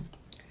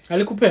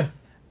 Alikupea?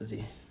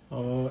 Zi.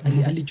 Oh,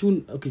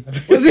 alichun okay.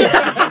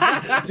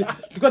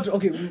 Tulikuwa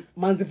okay,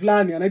 manzi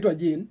fulani anaitwa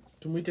Jane.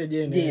 Tumuite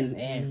Jane.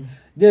 Jane.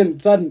 Jane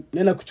sasa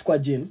nenda kuchukua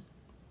Jane.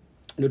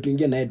 Ndio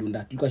tuingie naye Dunda.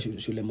 Tulikuwa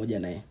shule moja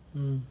naye.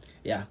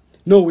 Yeah.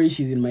 No way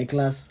she's in my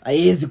class.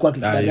 Haiwezi kwa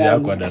dada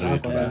yangu.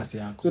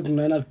 So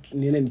tunaenda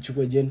niende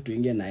nichukue Jane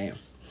tuingie naye.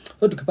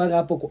 So tukipanga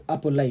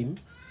hapo line.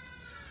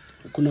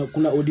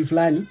 Kuna odi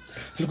fulani.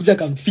 Tulikuja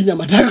kamfinya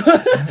matako.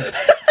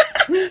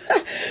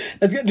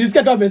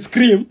 Nisikia tu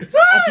amescream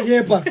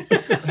akihepa.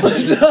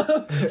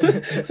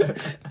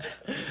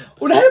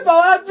 Unahepa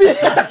wapi?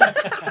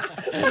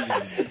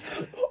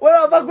 Wewe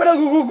hapa kuna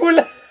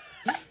kukukula.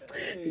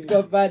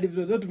 Iko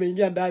bad so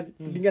tumeingia ndani.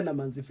 Tuliingia na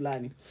manzi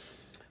fulani.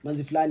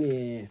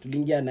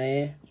 Tuliingia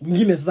naye.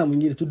 Mwingine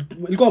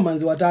ilikuwa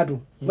manzi watatu.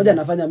 Mmoja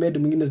anafanya med,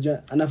 mwingine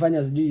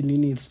anafanya sijui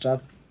nini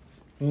strath.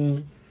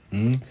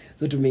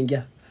 So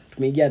tumeingia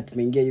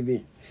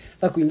hivi.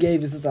 Sasa kuingia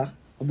hivi sasa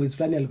boys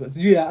fulani alikuwa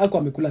sijui hako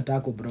amekula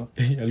tako bro.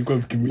 Alikuwa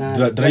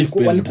dry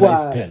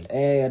spell.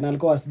 Na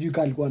alikuwa sijui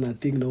kama alikuwa na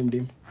thing na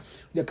umdim.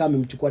 Ndio kama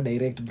amemchukua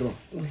direct bro.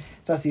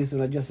 Sasa sisi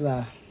unajua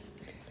sasa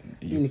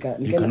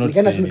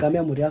nikaenda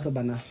tumekamia Muriaso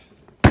bana.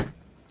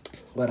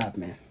 What up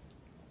man?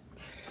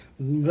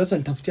 Muriaso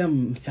alitafutia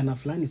msichana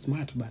fulani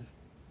smart bana.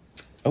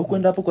 Au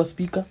kwenda hapo kwa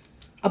speaker?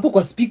 Hapo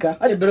kwa speaker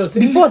bro,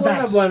 before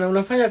that bwana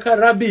unafanya ka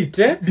rabbit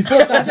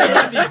before that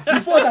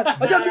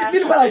unajua mimi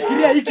nilikuwa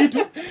nafikiria hii kitu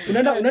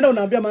unaenda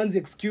unaambia manzi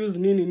excuse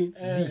nini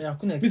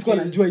hakuna mimi sikuwa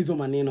najua hizo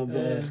maneno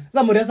bro.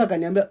 Sasa Muriasa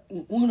akaniambia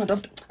wewe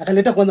unatafuta,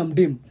 akaleta kwanza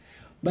mdem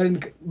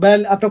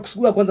bali after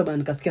kusugua kwanza bana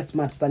nikasikia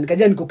smart sana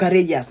nikajua niko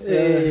courageous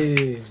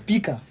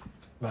speaker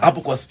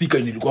hapo kwa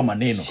speaker nilikuwa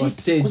maneno kwa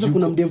stage kwanza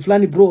kuna mdem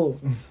fulani bro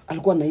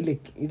alikuwa na ile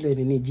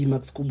nini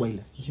G-Max kubwa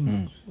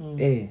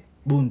ile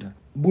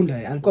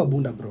Bunda alikuwa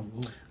Bunda bro.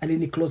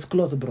 Alini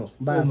close bro.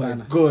 Mbaya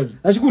sana.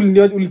 Nashukuru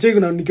ulicheki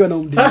na nikiwa na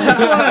umdi.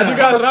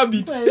 Atuka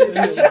rabbit.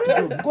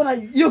 Kuna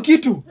hiyo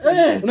kitu.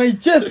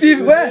 Unaichest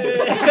hivi wewe.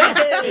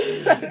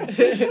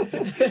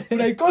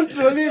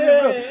 Unaicontrol hivi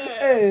bro.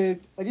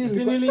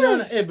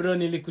 Niliona bro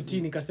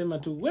nilikutini nikasema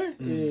tu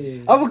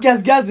hapo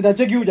kiasi na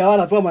cheki huyu jamaa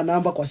anapewa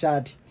manamba kwa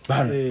shati.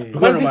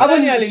 Hapo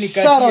ni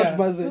alinikatia.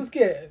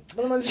 Usikie.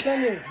 Manzi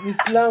gani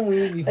Muislamu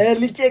hivi.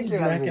 Licheki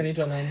yake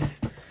anaitwa nani?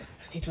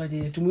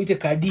 Itwaje tumuite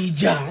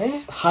Khadija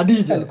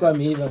Khadija alikuwa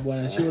ameiva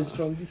bwana. She was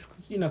from this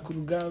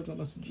Nakuru girls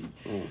ama sijui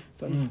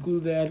some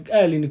school there.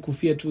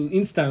 Alinikufia tu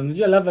instant.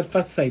 Unajua love at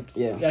first sight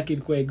yake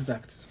ilikuwa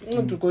exact.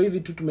 Tuko hivi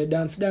tu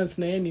dance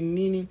na yeye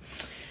nini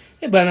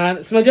bwana.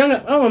 Unajua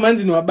hao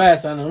mamanzi ni wabaya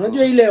sana.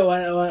 Unajua ile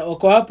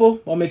wako hapo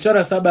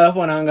wamechora 7 alafu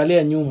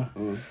wanaangalia nyuma.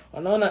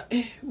 Wanaona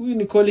huyu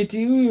ni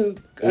quality huyu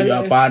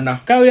hapana.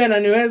 Kawe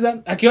ananiweza.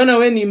 Akiona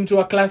we ni mtu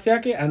wa class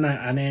yake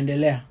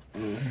anaendelea.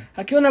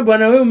 Akiona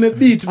bwana wewe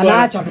umebeat bwana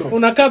anaacha bro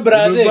unakaa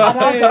brother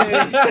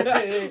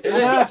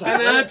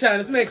anaacha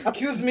anasema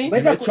excuse me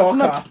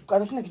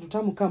kuna kitu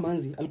tamu kama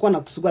manzi alikuwa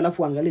anakusugua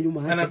alafu angalie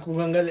nyuma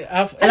anakuangalia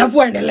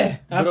alafu aendelee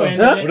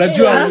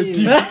unajua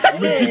umetik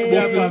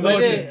boxes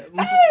zote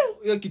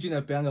hiyo kitu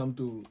inapeanga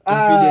mtu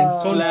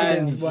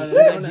confidence bwana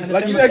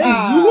lakini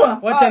akizua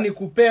wacha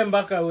nikupee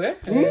mpaka wewe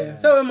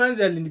sasa wewe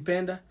manzi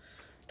alinipenda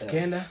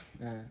tukaenda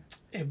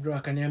bro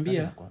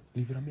akaniambia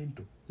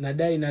livramento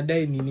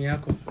nadai nini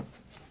yako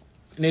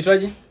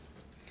inaitwaje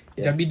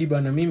itabidi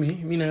bwana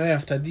mimi na wewe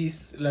after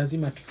this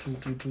lazima tu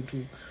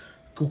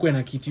kukue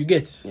na kitu you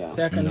get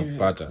sasa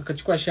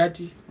akachukua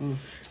shati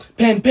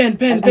pen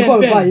alikuwa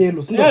amevaa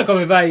yellow sio alikuwa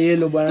amevaa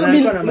yellow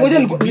bwana ngoja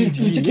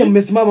nilicheki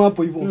mmesimama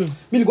hapo hivyo mimi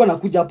nilikuwa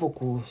nakuja hapo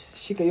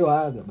kushika hiyo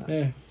aga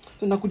bwana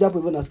so nakuja hapo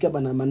hivyo nasikia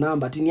bana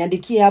manamba ati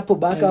niandikie hapo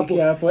baka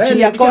hapo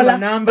chini ya kola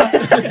namba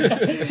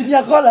chini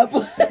ya kola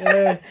hapo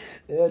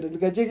ndio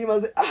nikacheki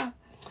maze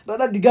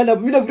dada diganda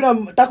mimi nafikira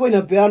tako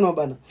inapeanwa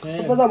bana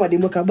kwanza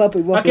madimo kabapo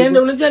hivyo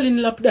akaenda unajua ni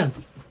lap dance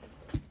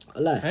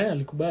wallahi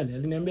alikubali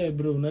aliniambia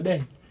bro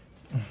unadai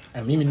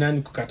mimi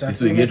nani kukataa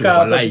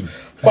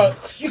kwa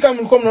sio kama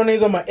mlikuwa mnaona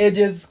hizo ma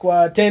edges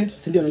kwa tent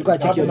si ndio nilikuwa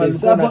check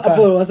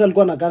hapo wasa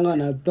alikuwa anakanga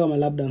na pewa ma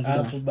lap dance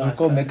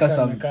ulikuwa umeka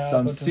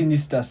some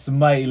sinister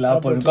smile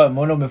hapo ulikuwa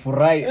umeona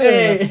umefurahi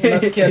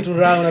unasikia tu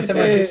raha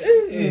unasema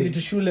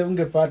vitu shule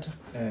ungepata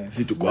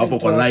sisi tuko hapo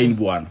kwa line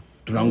bwana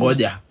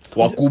tunangoja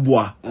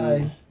wakubwa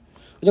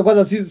unajua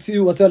kwanza si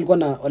wase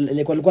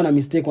walikuwa na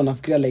mistake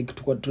wanafikiria like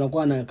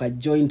tunakuwa na ka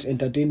joint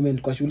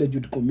entertainment kwa shule juu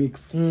tuko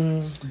mixed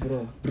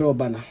bro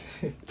bana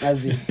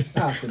azi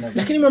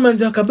lakini mama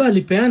nje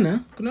akabali peana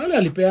kuna wale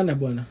alipeana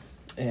bwana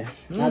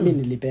mimi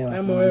nilipewa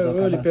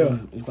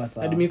ilikuwa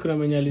sawa hadi mimi kuna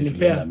mwenye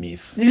alinipea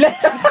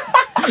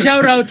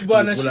shout out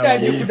bwana shida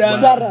aje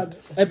kudance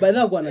by the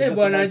way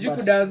bwana aje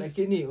kudance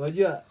lakini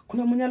unajua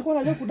kuna mwenye alikuwa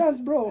anajua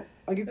kudance bro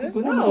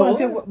Angekusumbua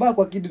ba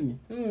kwa kidney.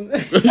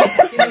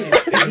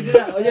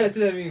 Oja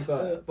tena mimi kwa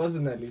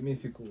personally mimi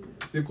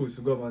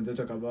sikusugua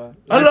manzeto kabaya.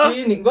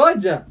 Lakini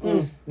ngoja.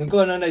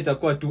 Niko naona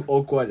itakuwa too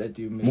awkward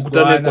ati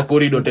mkutane kwa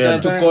corridor tena.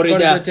 Tu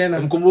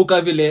corridor.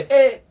 Mkumbuka vile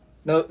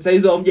na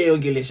saizo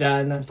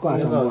hamjaiongeleshana.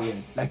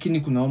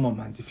 Lakini kuna homa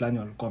manzi fulani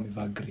walikuwa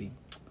wamevaa green.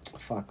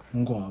 Fuck.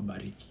 Mungu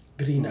awabariki.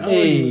 Green.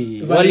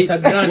 Vanessa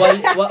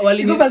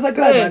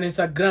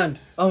Grant.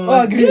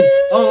 Green.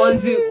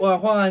 Wanzi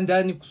wa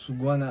ndani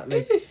kusuguana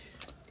like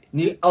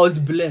I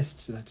was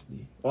blessed that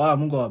day.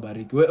 Mungu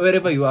awabariki.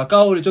 Wherever you are,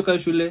 kama ulitoka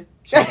shule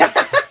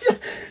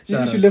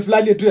shule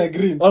fulani tu ya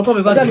green.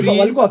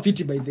 Walikuwa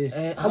fiti by the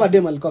way. Kama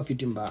dem alikuwa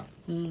fiti mbaya.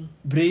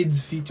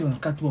 Braids fiti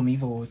wanakatu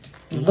wameiva wote.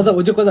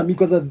 Kwanza mimi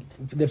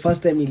the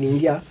first time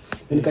niliingia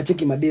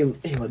nikacheki madem,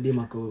 madem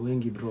wako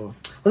wengi bro.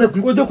 Kwanza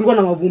kulikuwa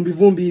na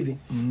mavumbi hivi.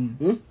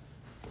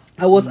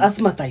 I was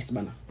asthmatized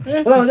bana.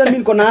 Kwanza mimi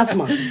niko na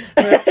asthma.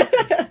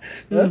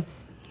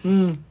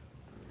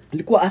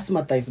 Nilikuwa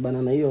asthmatized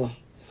bana na hiyo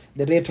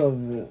the rate of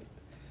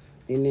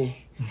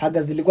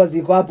haga zilikuwa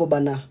ziko hapo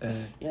bana.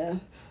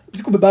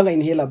 Sikubebanga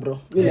inhaler bro.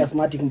 Mimi ni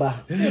asthmatic mbaya.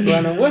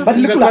 Bwana wewe. But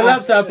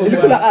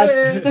nilikula as.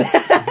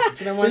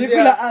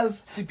 Tunamwambia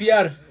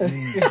CPR.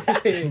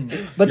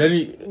 But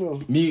yani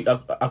mi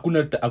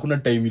hakuna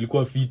time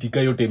ilikuwa fiti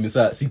ka yote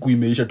imesa siku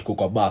imeisha tuko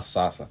kwa bus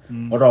sasa.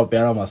 Watu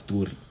wapeana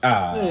mastori.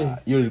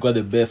 Hiyo ilikuwa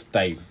the best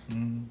time.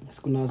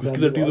 Sikuna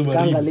kusikiza tu hizo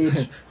kanga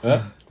late.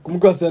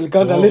 Kumbuka sasa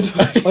kanga late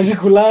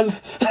wakikulana.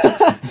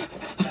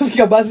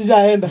 Fika basi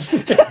jaenda.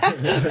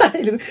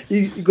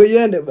 Iko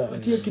yende bana.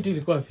 Hiyo kitu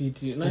ilikuwa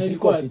fiti. Na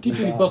ilikuwa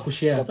kitu ilikuwa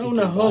kushare. Sasa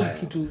una hog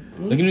kitu.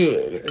 Lakini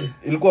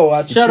ilikuwa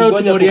watu. Shout out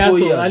to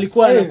Moriaso.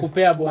 Alikuwa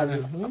anakupea bwana.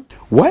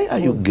 Why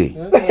are you gay?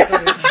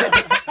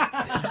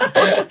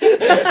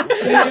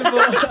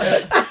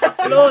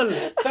 Lol.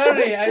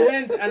 Sorry, I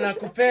went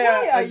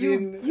anakupea as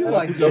in You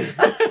are gay.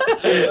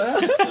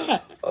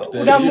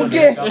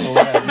 Unamuge.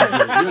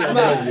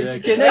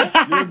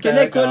 Can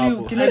I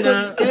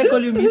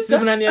call you Mr.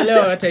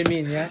 Mnanielewa what I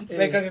mean, yeah?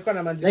 Like angekuwa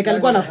na manzi. Like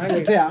alikuwa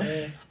anakutetea.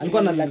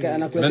 Alikuwa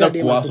anakuletea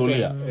dem.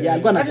 Kuasolia. Yeah,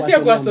 alikuwa anakuasolia.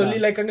 Hata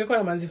kuasolia like angekuwa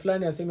na manzi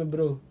fulani aseme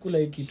bro, kula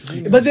hiki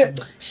kitu. But the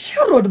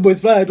Sherrod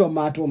boys fulani anaitwa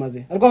Mato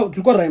maze.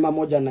 Tulikuwa raima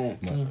moja naye.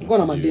 Alikuwa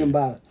na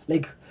mademba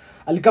like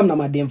alikam na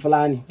madem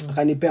fulani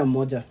akanipea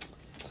mmoja.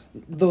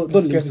 Though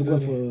nilimsugua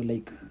for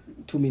like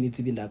 2 minutes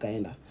hivi ndo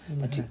akaenda.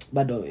 But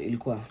bado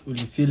ilikuwa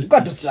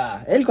ilikuwa tu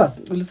sawa. Ilikuwa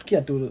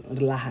ulisikia tu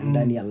raha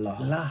ndani ya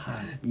Allah.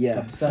 Raha. Yeah.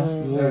 Kabisa.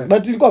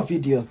 But ilikuwa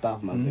fit your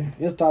stuff maze.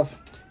 Your stuff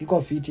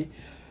ilikuwa fit.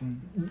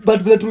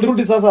 But vile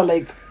tulirudi sasa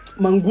like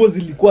manguo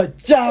zilikuwa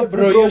chafu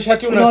bro. Hiyo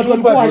shati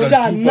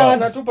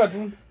unatupa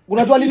tu.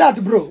 Unatoa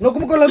linati bro.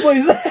 Unakumbuka ile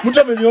boys?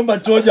 Mtu ameniomba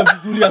toja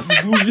vizuri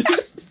asubuhi.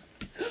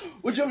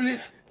 Ujamli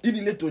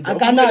ile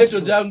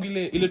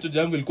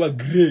toja yangu ilikuwa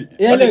grey.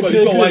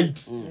 Ilikuwa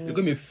white.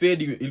 Ilikuwa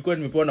imefade, ilikuwa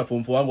nimepewa na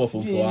form 4 wangu wa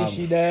form 4 wangu.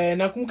 Shida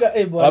nakumbuka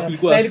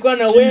bwana. Ilikuwa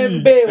na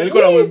wembe.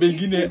 Ilikuwa na wembe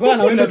nyingine. Ilikuwa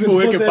na wembe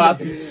uweke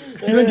pasi.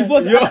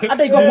 24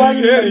 hata iko kwa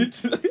hanging.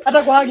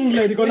 Hata kwa hanging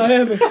line iko na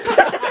wembe.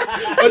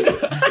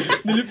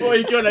 Nilipoa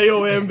ikiwa na hiyo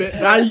wembe.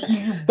 Ai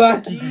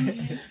ilibaki.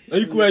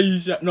 Haikuwa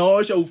isha.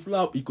 Naosha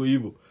uflap iko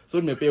hivyo. So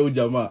nimepea huyu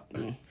jamaa.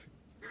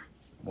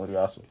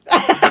 Moriaso.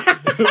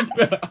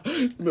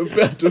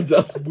 Nimepea toja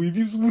asubuhi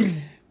vizuri.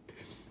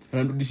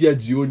 Anarudishia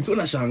jioni. So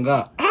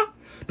nashangaa.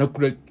 Na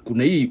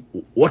kuna hii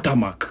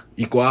watermark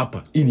iko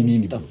hapa. Hii ni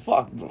nini? The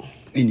fuck bro?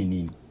 Hii ni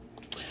nini?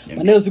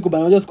 Maneno siku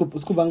bana, unajua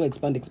siku vanga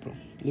expandex bro.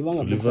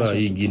 Livanga boxer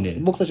hii nyingine.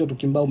 Boxer shot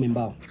ukimbao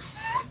umembao.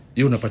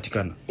 Hiyo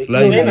unapatikana.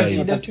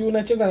 Shida si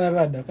unacheza na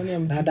rada. Kwani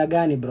amdi? Rada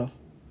gani bro?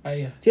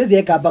 Aya. Siwezi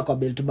weka hapa kwa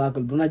belt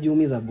buckle.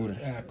 Unajiumiza bure.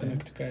 Kuna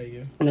kitu kama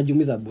hiyo.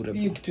 Unajiumiza bure.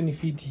 Hiyo kitu ni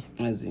fiti.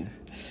 Azi.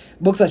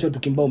 Boxer shot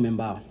ukimbao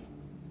umembao.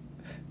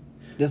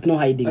 There's no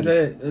hiding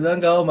it.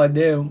 Langa hao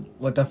madem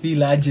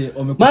watafeel aje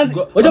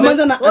wamekusugua. Hoja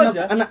manza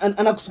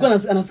anakusugua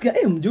anasikia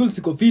mjuli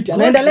siko fit.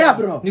 Anaendelea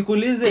bro.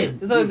 Nikuulize.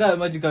 Sasa wewe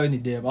imagine kawe ni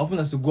dem. Alafu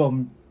nasugua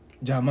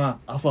jamaa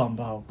afu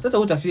ambao. Sasa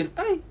utafeel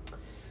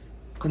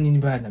kwa nini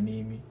mbaya na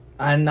mimi?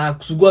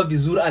 Anakusugua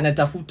vizuri,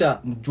 anatafuta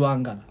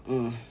mjwanga.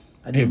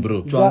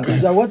 Bro.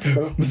 Ja what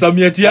bro?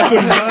 Msamiati yako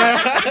ni mbaya.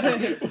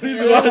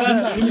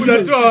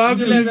 Unatoa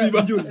wapi hizi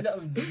bajuli?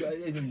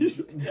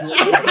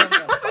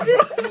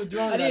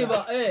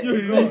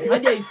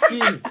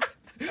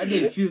 Hadi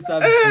I feel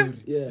something.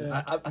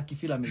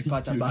 Akifeel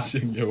amepata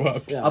basi.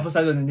 Hapo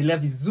sasa anaendelea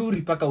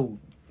vizuri paka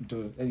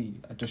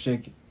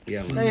atosheke.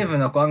 Na hivyo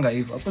nakuanga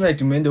hivyo. Hakuna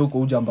tumeende huko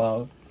uja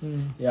ambao.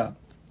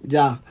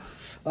 Ja.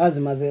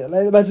 Wazi maze.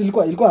 But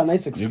ilikuwa a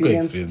nice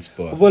experience.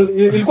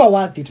 Ilikuwa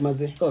worth it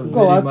maze.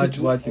 Ilikuwa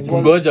worth it.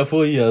 Ngoja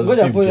 4 years.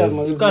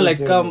 Ilikuwa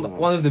like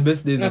one of the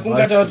best days of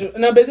high school.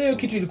 Na bedhe hiyo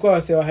kitu ilikuwa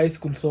wase wa high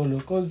school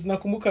solo. Cause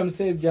nakumbuka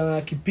msee jana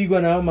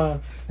akipigwa na ama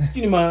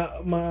sijui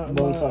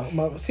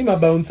si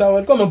mabouncer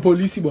walikuwa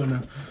mapolisi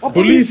bwana.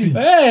 Polisi?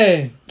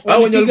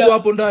 Hao wenye walikuwa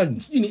hapo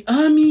ndani. Sijui ni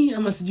army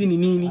ama sijui ni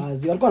nini.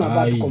 Walikuwa na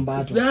bad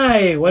combat.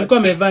 Walikuwa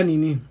wamevaa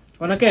nini?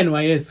 Wanakaa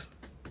NYS.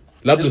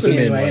 labda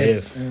useme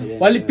NYS.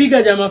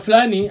 Walipiga jamaa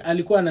fulani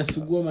alikuwa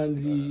anasugua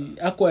manzi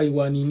akwa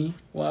iwa nini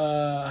wa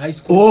high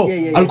school.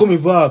 Alikuwa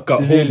amevaa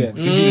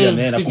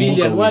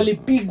civilian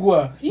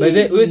walipigwa. By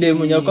the way the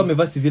mwenye alikuwa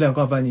amevaa civilian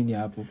alikuwa afanya nini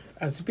hapo?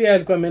 Asipia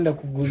alikuwa ameenda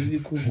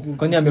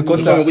kwani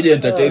amekosa amekuja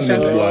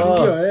entertainment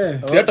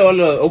bwana. Si hata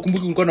wale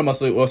ukumbuki kulikuwa na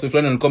wase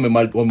fulani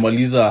walikuwa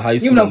wamemaliza high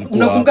school.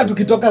 Unakumbuka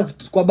tukitoka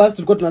kwa bus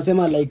tulikuwa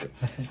tunasema like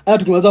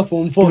tukimaliza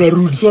form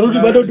 4 tunarudi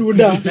bado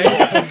Dunda.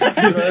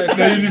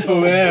 Na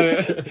uniform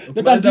wewe.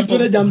 Ndio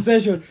tuna jam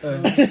session.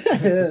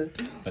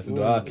 Basi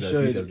ndo kila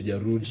sisi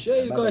hatujarudi.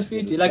 Ilikuwa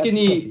fiti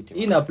lakini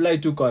ina apply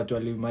tu kwa watu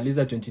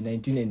walimaliza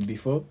 2019 and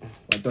before.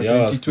 Watu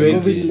 2020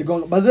 COVID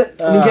iligonga. Basi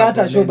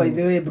ningeata show by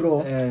the way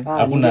bro.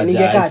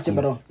 Ningekaache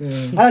bro.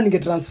 Hala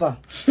ningetransfer.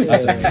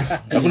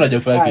 Hakuna haja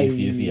kufanya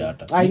KCSE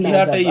hata.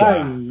 Hata hiyo.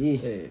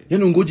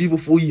 Yaani ungoje hivyo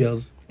 4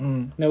 years.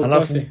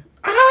 Alafu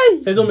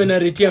sasa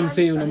umenaritia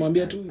msee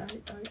unamwambia tu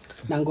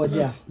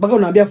nangojea. Mpaka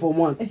unaambia form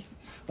 1.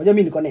 Ngoja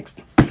mimi niko next.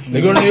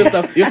 Nigona hiyo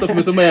stuff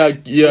umesema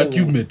ya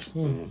cubemate.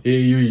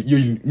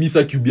 Hiyo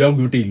misa cube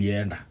yangu yote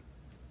ilienda.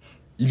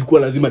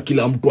 Ilikuwa lazima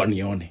kila mtu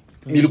anione.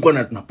 Nilikuwa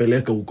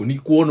napeleka huko.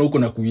 Nikuona huko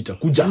na kuita.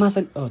 Kuja.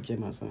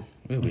 Chemasa.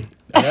 Wewe.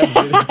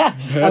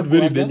 I had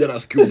very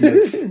dangerous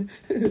cubemates.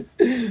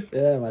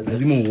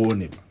 Lazima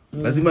uone.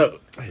 Lazima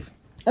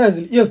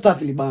hiyo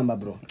stuff ilibamba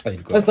bro.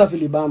 Hiyo stuff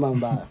ilibamba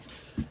mbaya.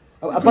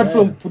 Apart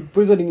from food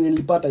poisoning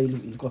nilipata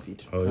ilikuwa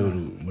fit.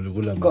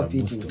 Mlikula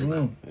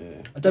mbusto.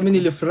 Hata mimi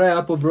nilifurahi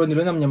hapo bro,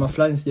 niliona mnyama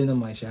fulani sijaona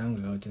maisha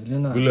yangu yote.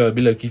 Niliona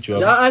bila kichwa.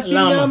 Ya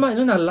asingama,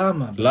 niliona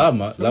lama.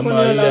 Lama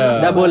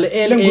ile double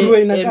L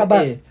nguruwe inakaa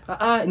ba.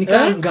 Ni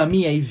kama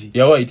ngamia hivi.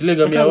 Ya white, ile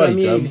ngamia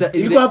white.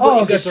 Ilikuwa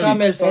hapo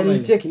camel farm. Ni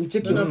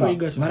check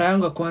mara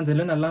yangu ya kwanza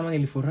niliona lama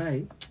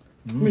nilifurahi.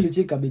 Mimi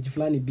nilicheka cabbage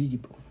fulani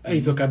big bro.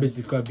 Hizo cabbage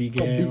zilikuwa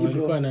big.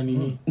 Walikuwa na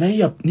nini? Na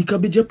hii ni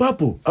cabbage ya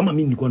papo ama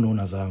mimi nilikuwa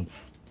naona zangu.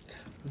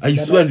 I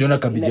swear niliona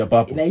cabbage ya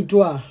papo.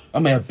 Inaitwa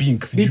ama ya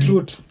pink sijui.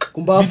 Beetroot.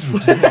 Kumbafu.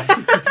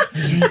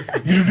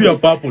 Sijui ya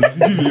purple,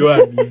 sijui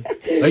niliona nini.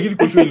 Lakini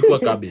kwa sure ilikuwa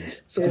cabbage.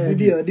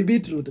 Video di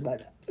beetroot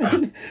bada.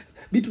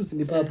 Beetroot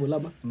ni purple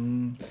lama.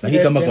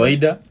 Lakini kama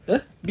kawaida,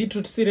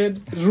 beetroot si red.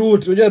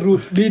 Root, unajua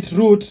root,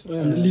 beetroot,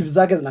 leaves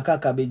zake zinakaa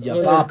cabbage ya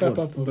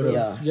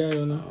purple.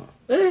 Sijaona.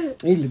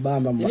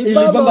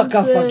 Ilibamba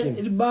ka fucking.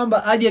 Ilibamba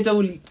hadi hata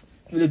vile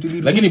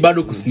tulirudi. Lakini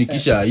bado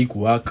kusnikisha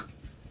haikuwork.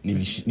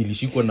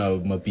 Nilishikwa na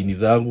mapini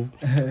zangu.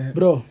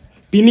 Bro,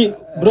 pini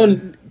bro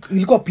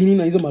ilikuwa pini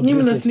na hizo mapini.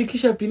 Mimi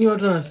nasnikisha pini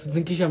watu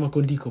wanasnikisha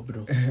makondiko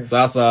bro.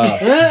 Sasa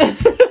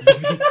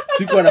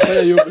siku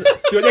anafanya hiyo.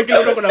 Sione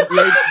kila mtu kuna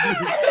plan.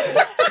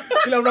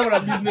 Kila mtu ana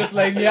business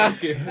line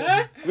yake.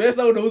 Wewe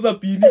sasa unauza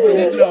pini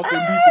kwenye kila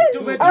makondiko.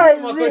 Tumetoa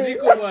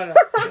makondiko bwana.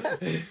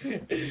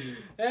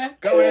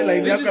 Kama wewe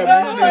line yako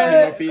ya business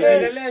ni mapini.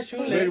 Endelea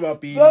shule. Wewe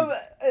mapini.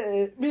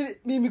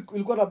 Mimi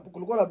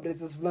kulikuwa na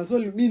braces fulani. So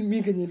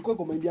mimi kenye ilikuwa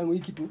kwa mind yangu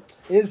hiki tu.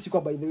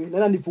 Shikwa by the way.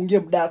 Nana nifungie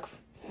mdax.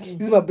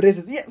 Hizi ma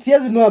braces.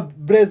 Siwezi noa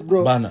brace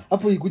bro.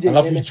 Hapo ikuje ile.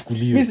 Alafu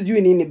ichukuliwe. Mimi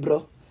sijui nini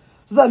bro.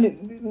 Sasa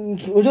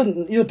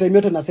unajua hiyo time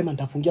yote nasema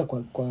nitafungia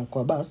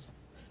kwa bus.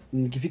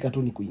 Nikifika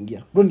tu ni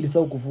kuingia. Bro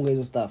nilisahau kufunga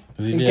hizo stuff.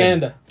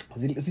 Nikaenda.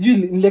 Sijui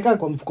nilikaa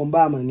kwa mfuko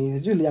mbama ni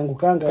sijui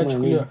niliangukanga ama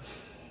nini.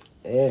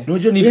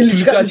 Unajua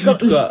nilikuwa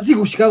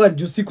sikushikanga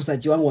juu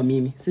sikusachi wangu wa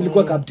mimi.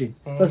 Silikuwa captain.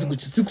 Sasa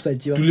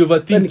sikusachiwa.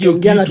 Tulioverthink hiyo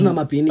kitu. Tuna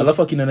mapini.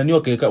 Alafu akina nani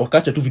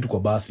wakaacha tu vitu kwa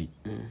basi.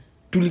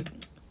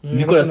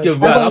 Nilikuwa nasikia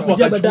vibaya alafu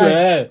wakachukua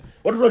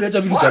watu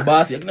waliacha vitu kwa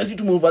basi. Akina sisi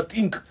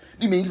tumeoverthink.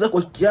 Nimeingiza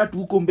kwa kiatu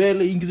huko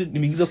mbele,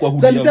 nimeingiza kwa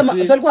hoodie.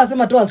 Sasa alikuwa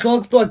anasema toa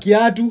socks, toa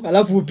kiatu,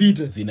 alafu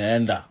upite.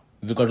 Zinaenda.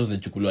 Zilikuwa tu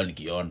zinachukuliwa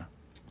nikiona.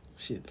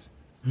 Shit.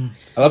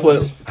 Alafu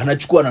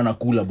anachukua na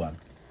anakula bwana.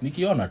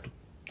 Nikiona tu.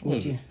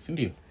 Si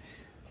ndio?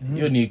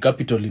 Hiyo ni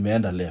capital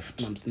imeenda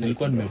left.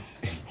 Nilikuwa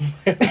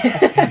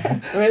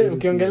wewe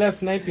ukiongelea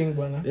sniping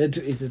bwana.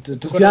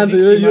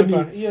 Tusianze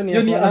hiyo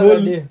ni a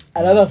whole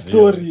another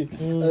story.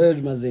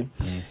 Mazee.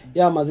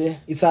 Yeah mazee,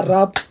 it's a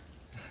rap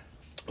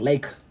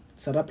like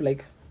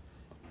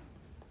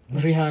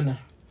Rihanna.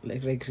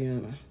 Like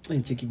Rihanna.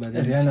 Ncheki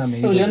baada. Rihanna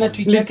uliona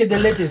tweet yake the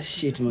latest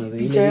shit mazee.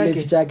 Ile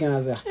picha yake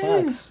mazee.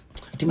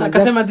 Fuck.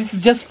 Akasema this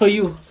is just for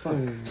you.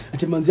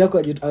 Ati manzi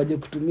yako aje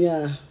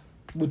kutumia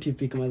booty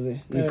pic mazee.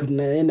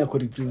 Naenda ku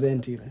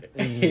represent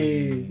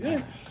ile.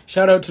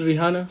 Shout out to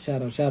Rihanna.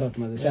 Shout out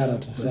mazee. Shout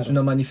out.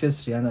 Tuna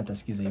manifest Rihanna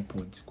atasikiza hii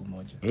pod siku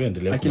moja. Wewe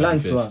endelea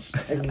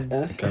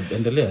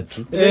endelea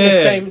tu.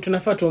 Next time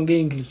tunafaa tuongee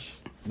English.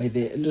 By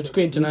the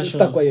tutukue international.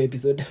 Start kwa hiyo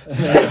episode.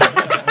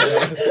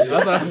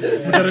 Sasa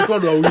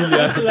mtarekodi wawili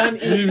hapa.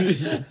 Mimi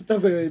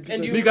start kwa hiyo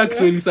episode. Nika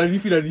Kiswahili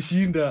sanifi na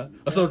nishinda.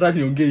 Sasa unataka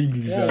niongee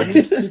English.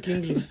 Yeah, speak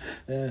English.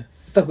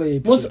 Start kwa hiyo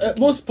episode.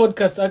 Most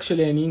podcasts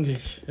actually are in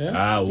English.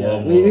 Yeah?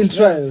 Wow. We'll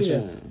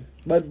try.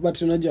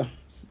 But unajua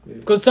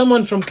because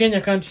someone from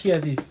Kenya can't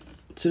hear this.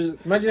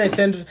 Imagine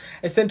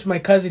I sent my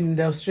cousin in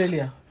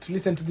Australia to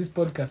listen to this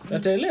podcast.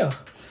 Ataelewa?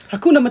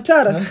 Hakuna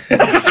matara.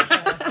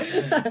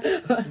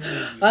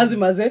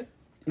 Maze.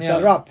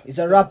 It's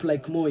a rap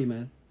like Moi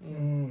man.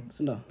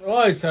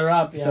 Oh, it's a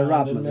rap. It's a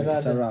rap.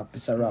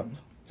 It's a rap.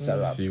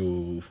 si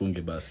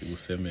ufunge basi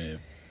useme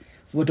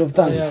vote of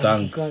thanks.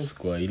 Thanks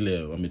kwa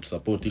ile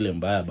wametusupport ile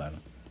mbaya bana.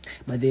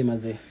 Madhe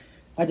mazee.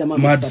 Acha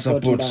Mad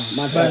support.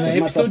 Bana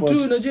episode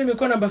 2 unajua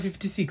imekuwa number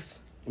 56.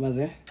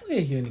 Mazee.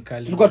 Hiyo ni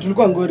kali.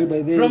 Tulikuwa ngori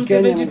by the From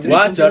 73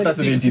 Wacha hata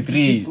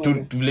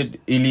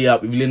 73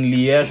 vile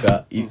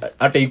nilieka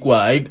hata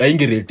ikuwa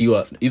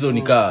haingeretiwa hizo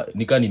nika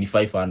ni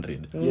 500.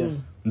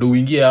 Ndio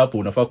uingie hapo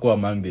unafaa kuwa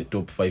among the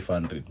top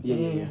 500.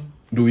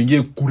 Ndio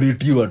uingie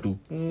kuretiwa tu.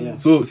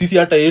 So sisi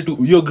hata yetu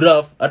hiyo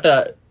graph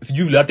hata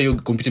sijui vile hata hiyo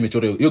computer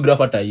imechora hiyo graph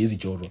hata haiwezi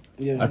chorwa.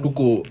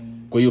 Hatuko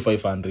kwa hiyo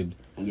 500.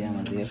 Yeah,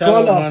 man.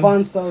 Call our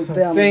fans out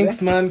there.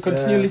 Thanks man,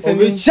 continue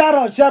listening. Shout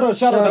out.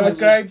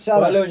 Subscribe.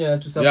 Wale wenye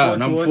wanatusupport Yeah,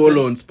 na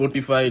follow on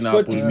Spotify na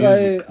Apple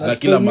Music na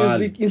kila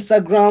mahali.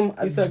 Instagram.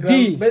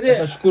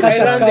 Nashukuru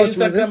sana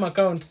Instagram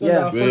account. So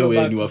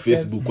wewe ni wa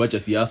Facebook wacha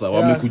siasa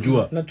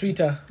wamekujua. Na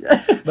Twitter.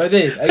 By the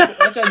way,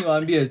 acha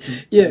niwaambie tu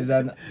is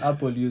an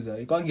Apple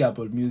user. Ikongi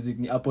Apple Music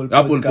ni Apple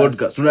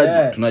Podcast.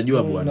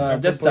 Tunajua bwana.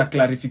 Just a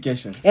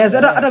clarification. Yes,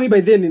 hata mimi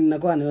by then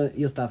ninakuwa na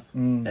hiyo stuff.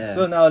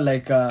 So now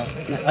like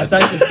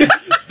asante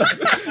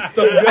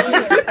Stop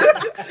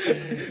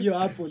yo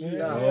Apple.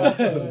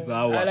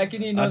 Sawa.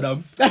 Lakini no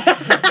Adams.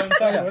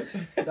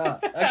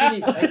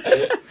 Lakini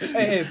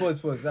hey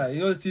pause. You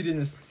know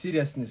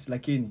seriousness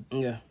lakini.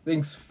 Yeah.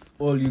 Thanks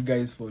all you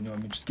guys for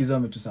wametusikiza,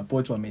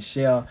 wametusupport,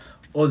 wameshare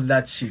all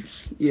that shit.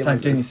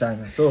 Asanteni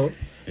sana. So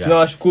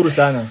tunawashukuru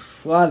sana.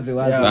 Wazi.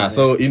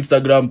 So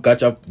Instagram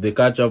catch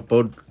up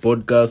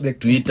podcast,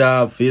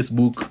 Twitter,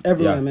 Facebook,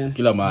 everywhere, man.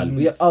 Kila mahali.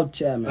 We are out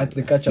there, man. At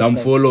the catch up. Na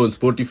mfollow on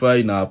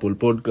Spotify na Apple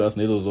Podcast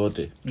na hizo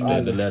zote.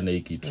 Tutaendelea na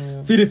hii kitu.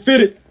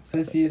 Firi.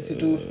 Sisi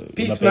tu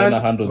Peace man.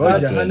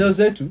 Handles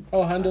zetu.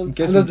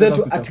 Handles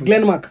zetu at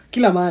Glenmark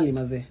kila mahali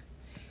mazee.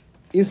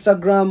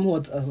 Instagram,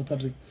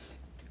 WhatsApp,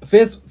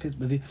 Facebook,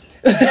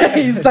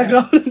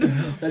 Instagram.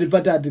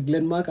 Nalipata at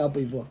Glenmark hapo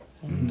hivyo.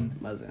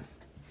 Mazee.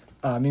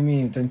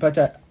 Mimi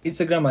utanipata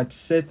Instagram at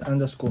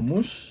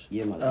Seth_mush.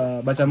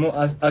 But I'm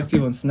more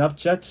active on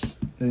Snapchat.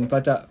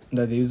 Utanipata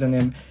under the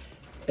username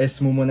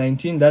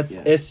smumo19. That's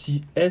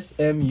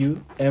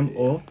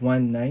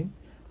SMUMO19.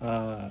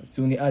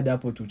 Soon add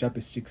hapo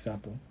tuchape sticks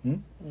hapo.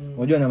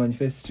 Unajua na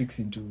manifest sticks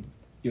into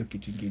hiyo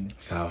kitu kingine.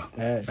 Sawa.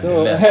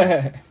 So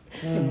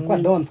kwa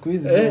don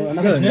squeeze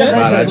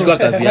anachukua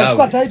kazi yao.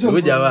 Huyu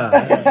Huyu jamaa.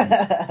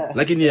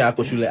 Lakini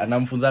yako shule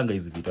anamfunzanga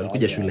hizi vitu.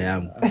 Alikuja shule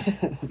yangu.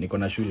 Niko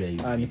na shule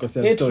hizi. Niko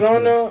self-taught.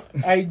 Toronto,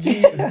 IG,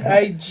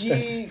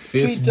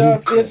 Twitter,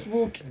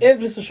 Facebook,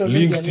 every social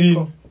media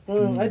LinkedIn.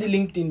 Hadi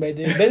LinkedIn by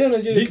the way.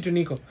 Unajua hiyo kitu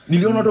niko.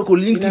 Niliona watu kwa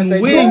LinkedIn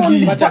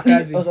wengi. Pata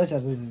kazi.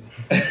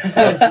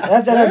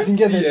 Acha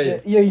zingine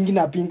hiyo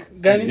ingine na pink.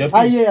 Gani?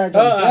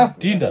 Acha.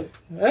 Tinder.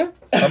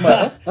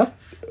 Kama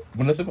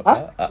mnasema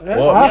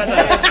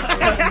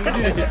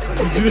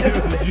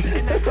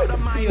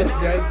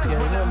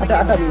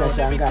hata mimi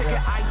nashangaa.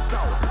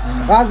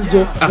 Basi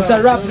jo, it's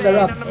a rap.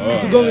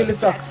 Tugonge ile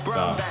stuff.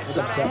 sawa.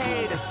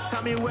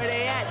 Tell me where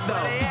they at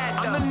though.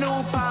 I'm the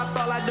new pop,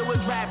 all I do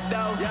is rap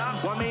though.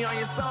 Want me on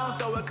your song,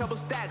 throw a couple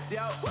stacks,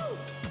 yo.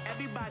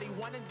 Everybody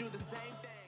wanna do the same thing.